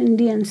instructed in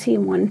D&C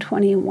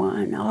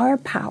 121, our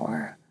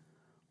power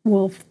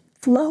will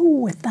flow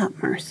with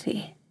that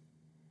mercy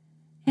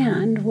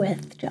and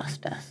with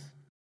justice.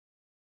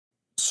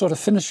 So to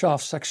finish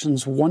off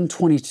sections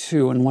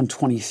 122 and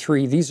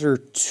 123, these are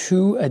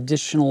two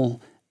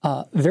additional,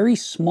 very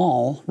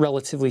small,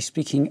 relatively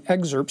speaking,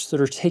 excerpts that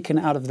are taken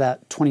out of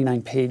that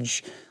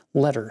 29-page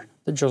letter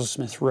that Joseph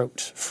Smith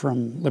wrote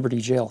from Liberty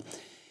Jail.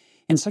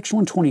 In section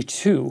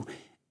 122,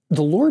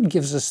 the Lord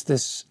gives us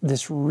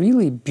this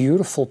really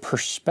beautiful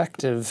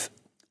perspective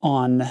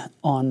on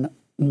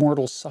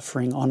mortal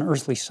suffering, on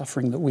earthly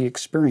suffering that we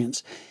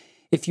experience.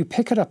 If you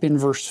pick it up in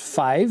verse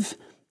 5,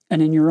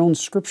 and in your own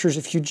scriptures,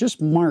 if you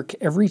just mark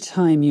every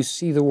time you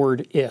see the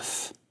word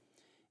if,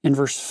 in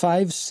verse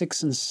 5,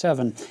 6, and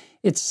 7,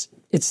 it's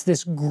it's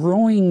this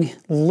growing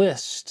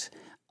list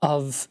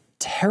of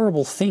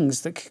terrible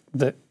things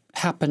that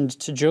happened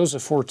to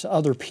Joseph or to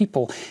other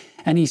people.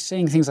 And he's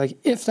saying things like,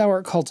 if thou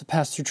art called to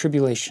pass through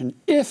tribulation,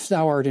 if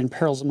thou art in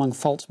perils among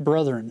false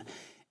brethren,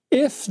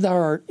 if thou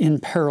art in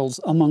perils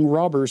among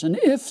robbers, and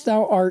if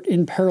thou art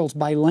in perils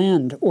by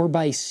land or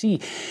by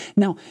sea.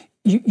 Now,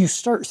 you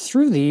start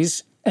through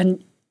these,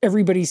 and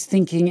everybody's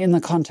thinking in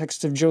the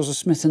context of Joseph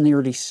Smith and the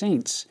early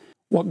saints.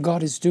 What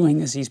God is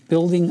doing is he's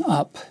building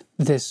up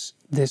this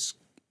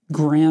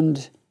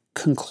grand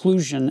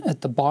conclusion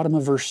at the bottom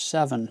of verse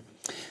 7.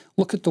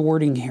 Look at the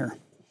wording here.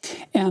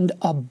 And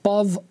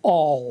above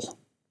all,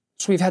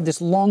 so we've had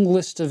this long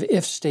list of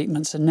if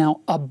statements, and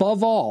now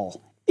above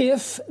all,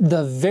 if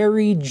the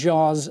very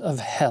jaws of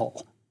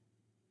hell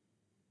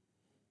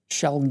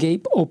shall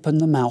gape open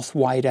the mouth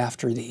wide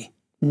after thee,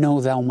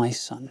 know thou, my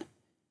son,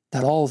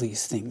 that all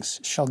these things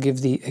shall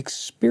give thee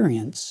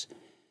experience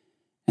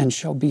and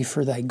shall be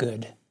for thy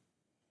good.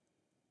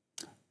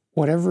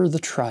 Whatever the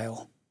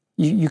trial,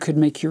 you could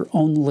make your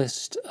own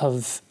list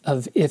of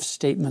if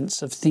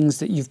statements, of things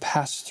that you've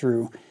passed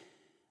through,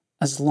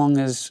 as long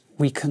as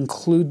we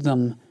conclude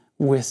them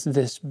with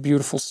this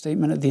beautiful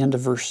statement at the end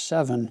of verse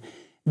 7,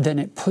 then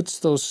it puts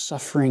those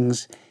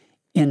sufferings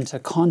into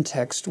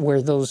context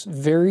where those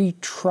very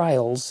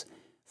trials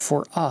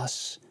for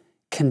us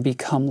can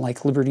become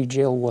like Liberty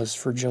Jail was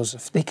for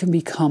Joseph. They can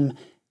become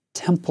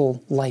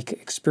temple-like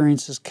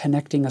experiences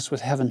connecting us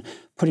with heaven,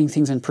 putting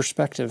things in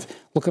perspective.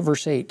 Look at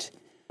verse 8.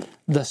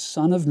 The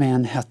Son of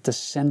Man hath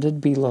descended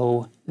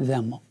below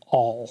them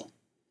all.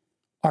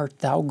 Art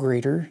thou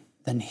greater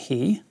than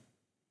he?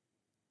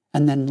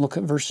 And then look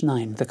at verse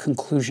 9, the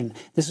conclusion.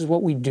 This is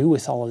what we do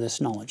with all of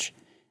this knowledge.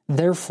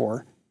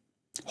 Therefore,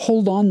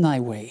 hold on thy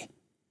way,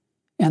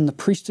 and the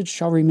priesthood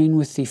shall remain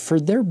with thee, for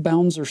their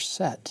bounds are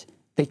set,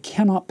 they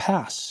cannot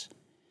pass.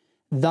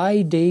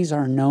 Thy days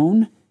are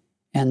known,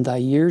 and thy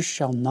years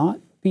shall not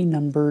be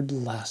numbered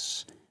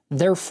less.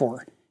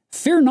 Therefore,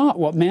 fear not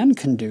what man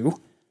can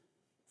do,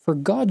 for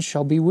God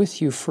shall be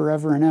with you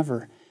forever and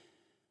ever.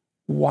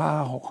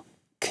 Wow.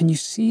 Can you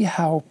see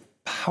how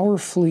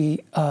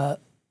powerfully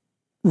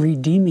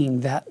redeeming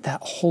that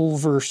whole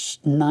verse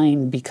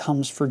 9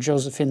 becomes for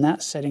Joseph in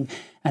that setting,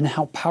 and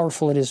how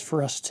powerful it is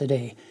for us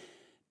today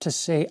to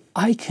say,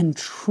 I can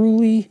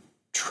truly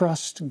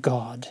trust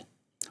God.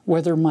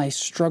 Whether my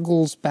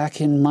struggles back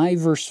in my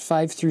verse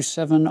 5 through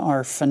 7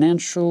 are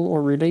financial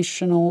or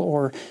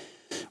relational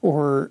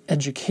or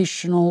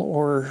educational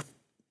or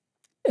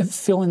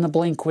fill in the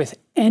blank with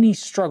any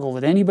struggle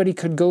that anybody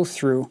could go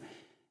through,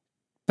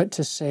 but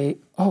to say,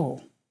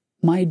 oh,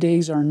 my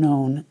days are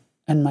known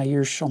and my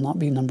years shall not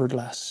be numbered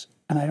less.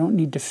 And I don't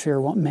need to fear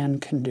what man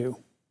can do.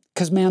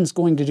 Because man's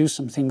going to do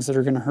some things that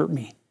are going to hurt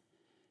me.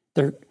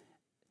 They're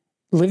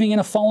living in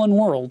a fallen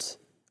world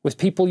with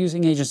people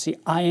using agency.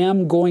 I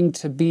am going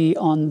to be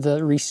on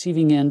the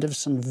receiving end of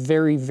some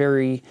very,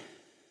 very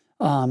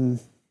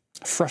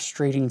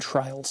frustrating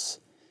trials.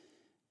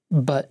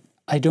 But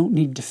I don't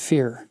need to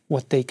fear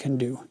what they can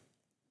do,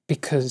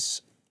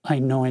 because I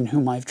know in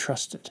whom I've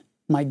trusted.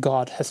 My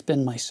God hath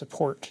been my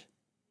support.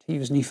 To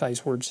use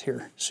Nephi's words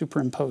here,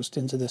 superimposed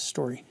into this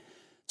story.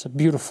 It's a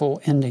beautiful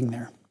ending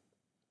there.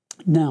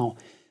 Now,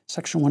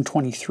 section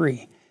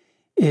 123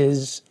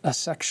 is a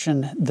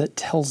section that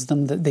tells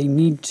them that they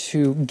need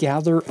to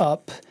gather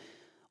up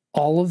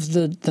all of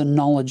the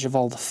knowledge of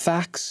all the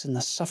facts and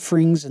the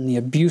sufferings and the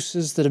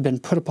abuses that have been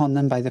put upon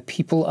them by the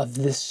people of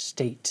this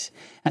state.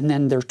 And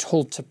then they're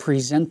told to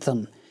present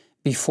them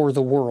before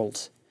the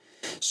world.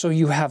 So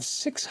you have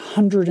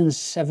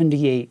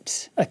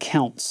 678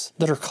 accounts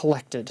that are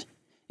collected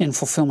in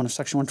fulfillment of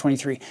section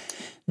 123.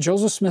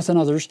 Joseph Smith and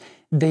others,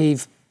 they're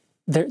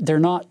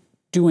not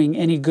doing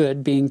any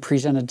good being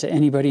presented to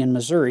anybody in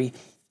Missouri.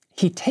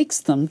 He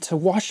takes them to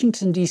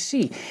Washington,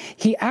 D.C.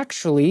 He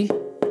actually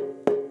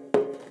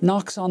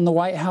knocks on the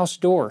White House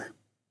door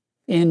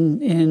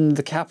in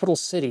the capital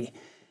city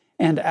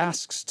and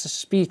asks to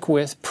speak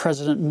with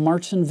President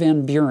Martin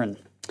Van Buren.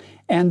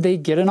 And they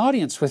get an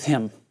audience with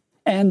him.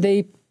 And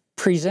they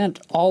present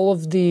all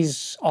of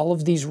these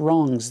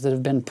wrongs that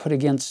have been put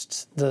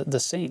against the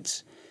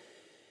saints.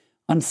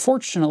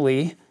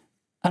 Unfortunately,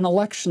 an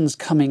election's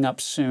coming up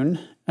soon,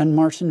 and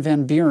Martin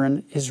Van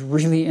Buren is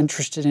really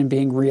interested in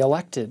being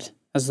reelected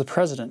as the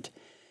president.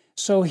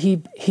 So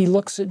he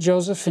looks at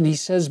Joseph and he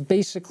says,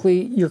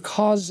 basically, your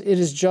cause, it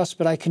is just,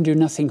 but I can do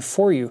nothing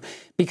for you.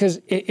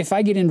 Because if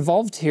I get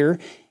involved here,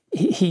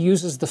 he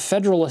uses the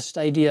federalist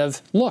idea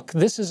of, look,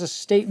 this is a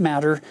state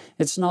matter.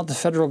 It's not the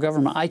federal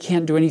government. I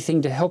can't do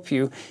anything to help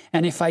you.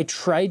 And if I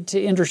tried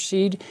to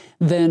intercede,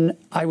 then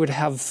I would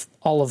have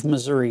all of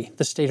Missouri,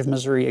 the state of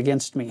Missouri,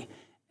 against me.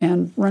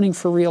 And running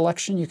for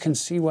re-election, you can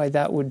see why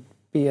that would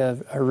be a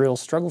real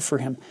struggle for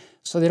him.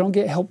 So they don't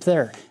get help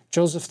there.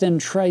 Joseph then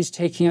tries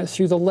taking it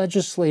through the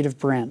legislative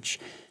branch.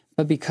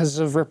 But because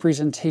of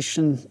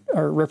representation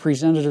or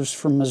representatives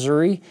from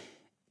Missouri,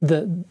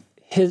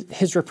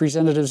 his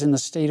representatives in the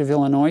state of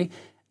Illinois,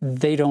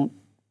 they don't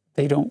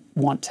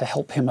want to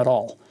help him at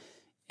all.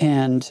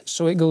 And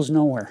so it goes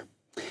nowhere.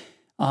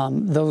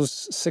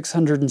 Those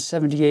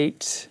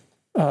 678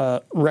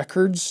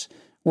 records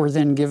were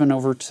then given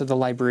over to the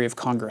Library of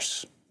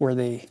Congress, where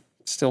they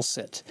still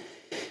sit.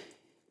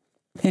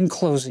 In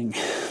closing,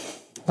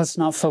 let's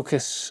not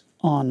focus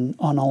on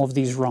all of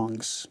these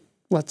wrongs.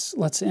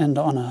 Let's end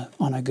on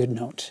a good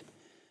note.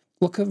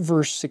 Look at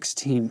verse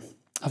 16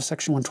 of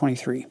section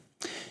 123.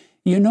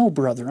 You know,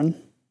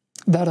 brethren,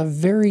 that a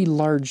very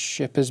large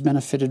ship is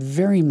benefited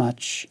very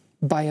much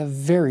by a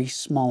very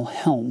small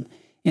helm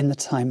in the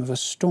time of a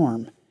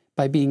storm,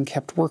 by being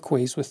kept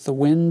workways with the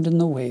wind and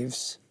the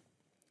waves.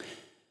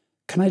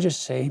 Can I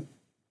just say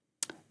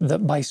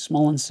that by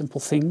small and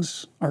simple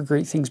things are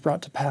great things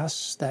brought to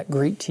pass? That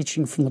great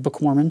teaching from the Book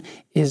of Mormon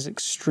is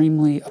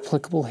extremely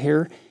applicable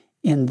here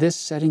in this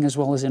setting as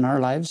well as in our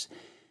lives,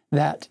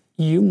 that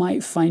you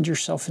might find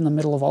yourself in the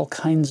middle of all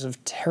kinds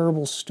of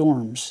terrible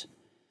storms,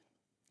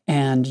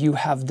 and you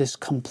have this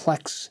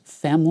complex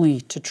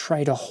family to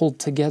try to hold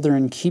together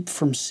and keep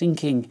from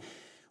sinking,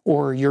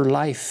 or your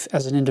life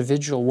as an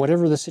individual,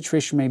 whatever the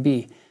situation may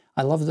be.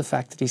 I love the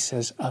fact that he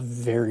says a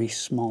very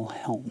small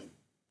helm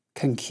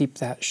can keep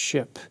that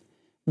ship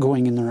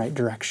going in the right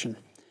direction.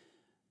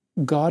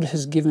 God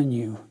has given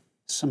you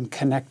some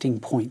connecting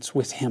points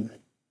with him.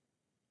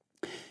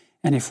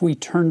 And if we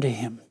turn to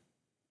him,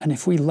 and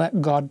if we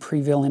let God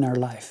prevail in our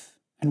life,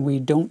 and we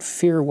don't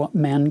fear what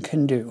man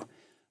can do,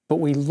 but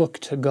we look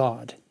to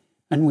God,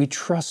 and we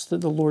trust that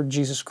the Lord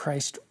Jesus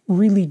Christ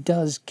really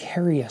does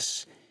carry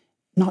us,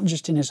 not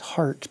just in his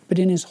heart, but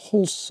in his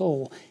whole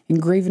soul,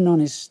 engraven on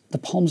the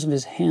palms of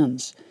his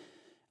hands.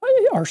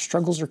 Our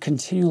struggles are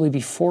continually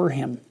before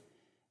him,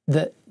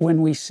 that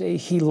when we say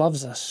he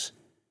loves us,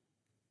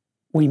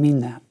 we mean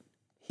that.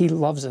 He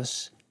loves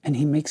us, and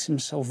he makes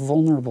himself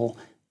vulnerable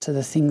to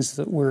the things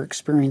that we're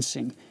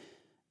experiencing.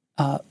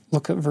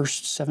 Look at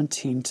verse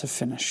 17 to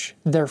finish.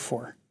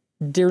 Therefore,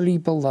 dearly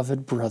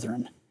beloved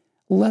brethren,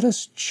 let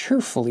us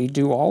cheerfully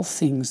do all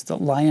things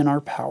that lie in our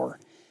power,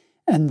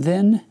 and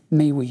then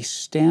may we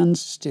stand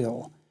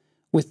still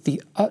with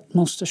the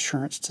utmost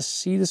assurance to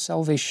see the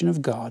salvation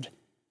of God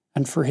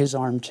and for his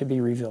arm to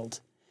be revealed.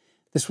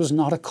 This was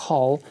not a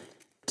call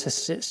to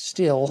sit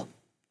still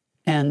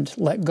and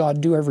let God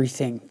do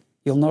everything.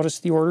 You'll notice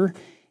the order.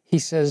 He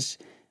says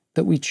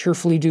that we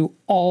cheerfully do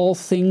all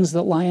things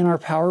that lie in our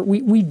power.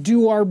 We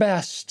do our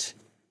best,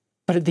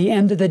 but at the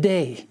end of the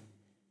day,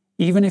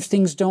 even if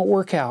things don't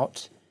work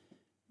out,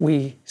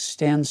 we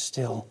stand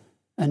still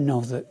and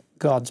know that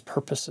God's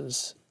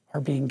purposes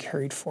are being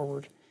carried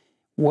forward.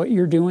 What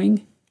you're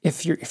doing,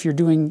 if you're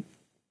doing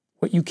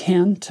what you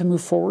can to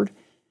move forward,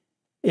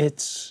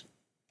 it's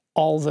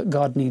all that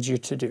God needs you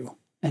to do,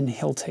 and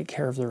he'll take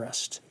care of the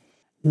rest.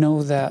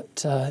 Know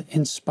that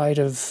in spite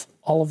of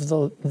all of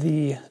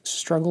the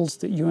struggles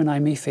that you and I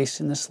may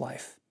face in this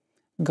life,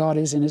 God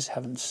is in his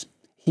heavens.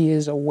 He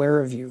is aware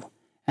of you,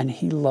 and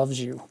he loves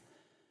you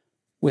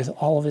with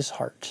all of his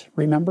heart.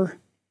 Remember,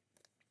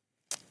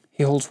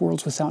 he holds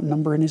worlds without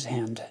number in his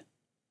hand,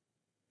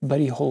 but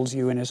he holds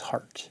you in his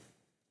heart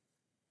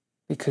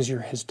because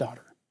you're his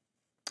daughter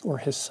or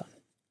his son.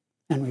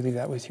 And we leave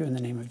that with you in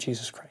the name of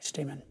Jesus Christ.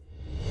 Amen.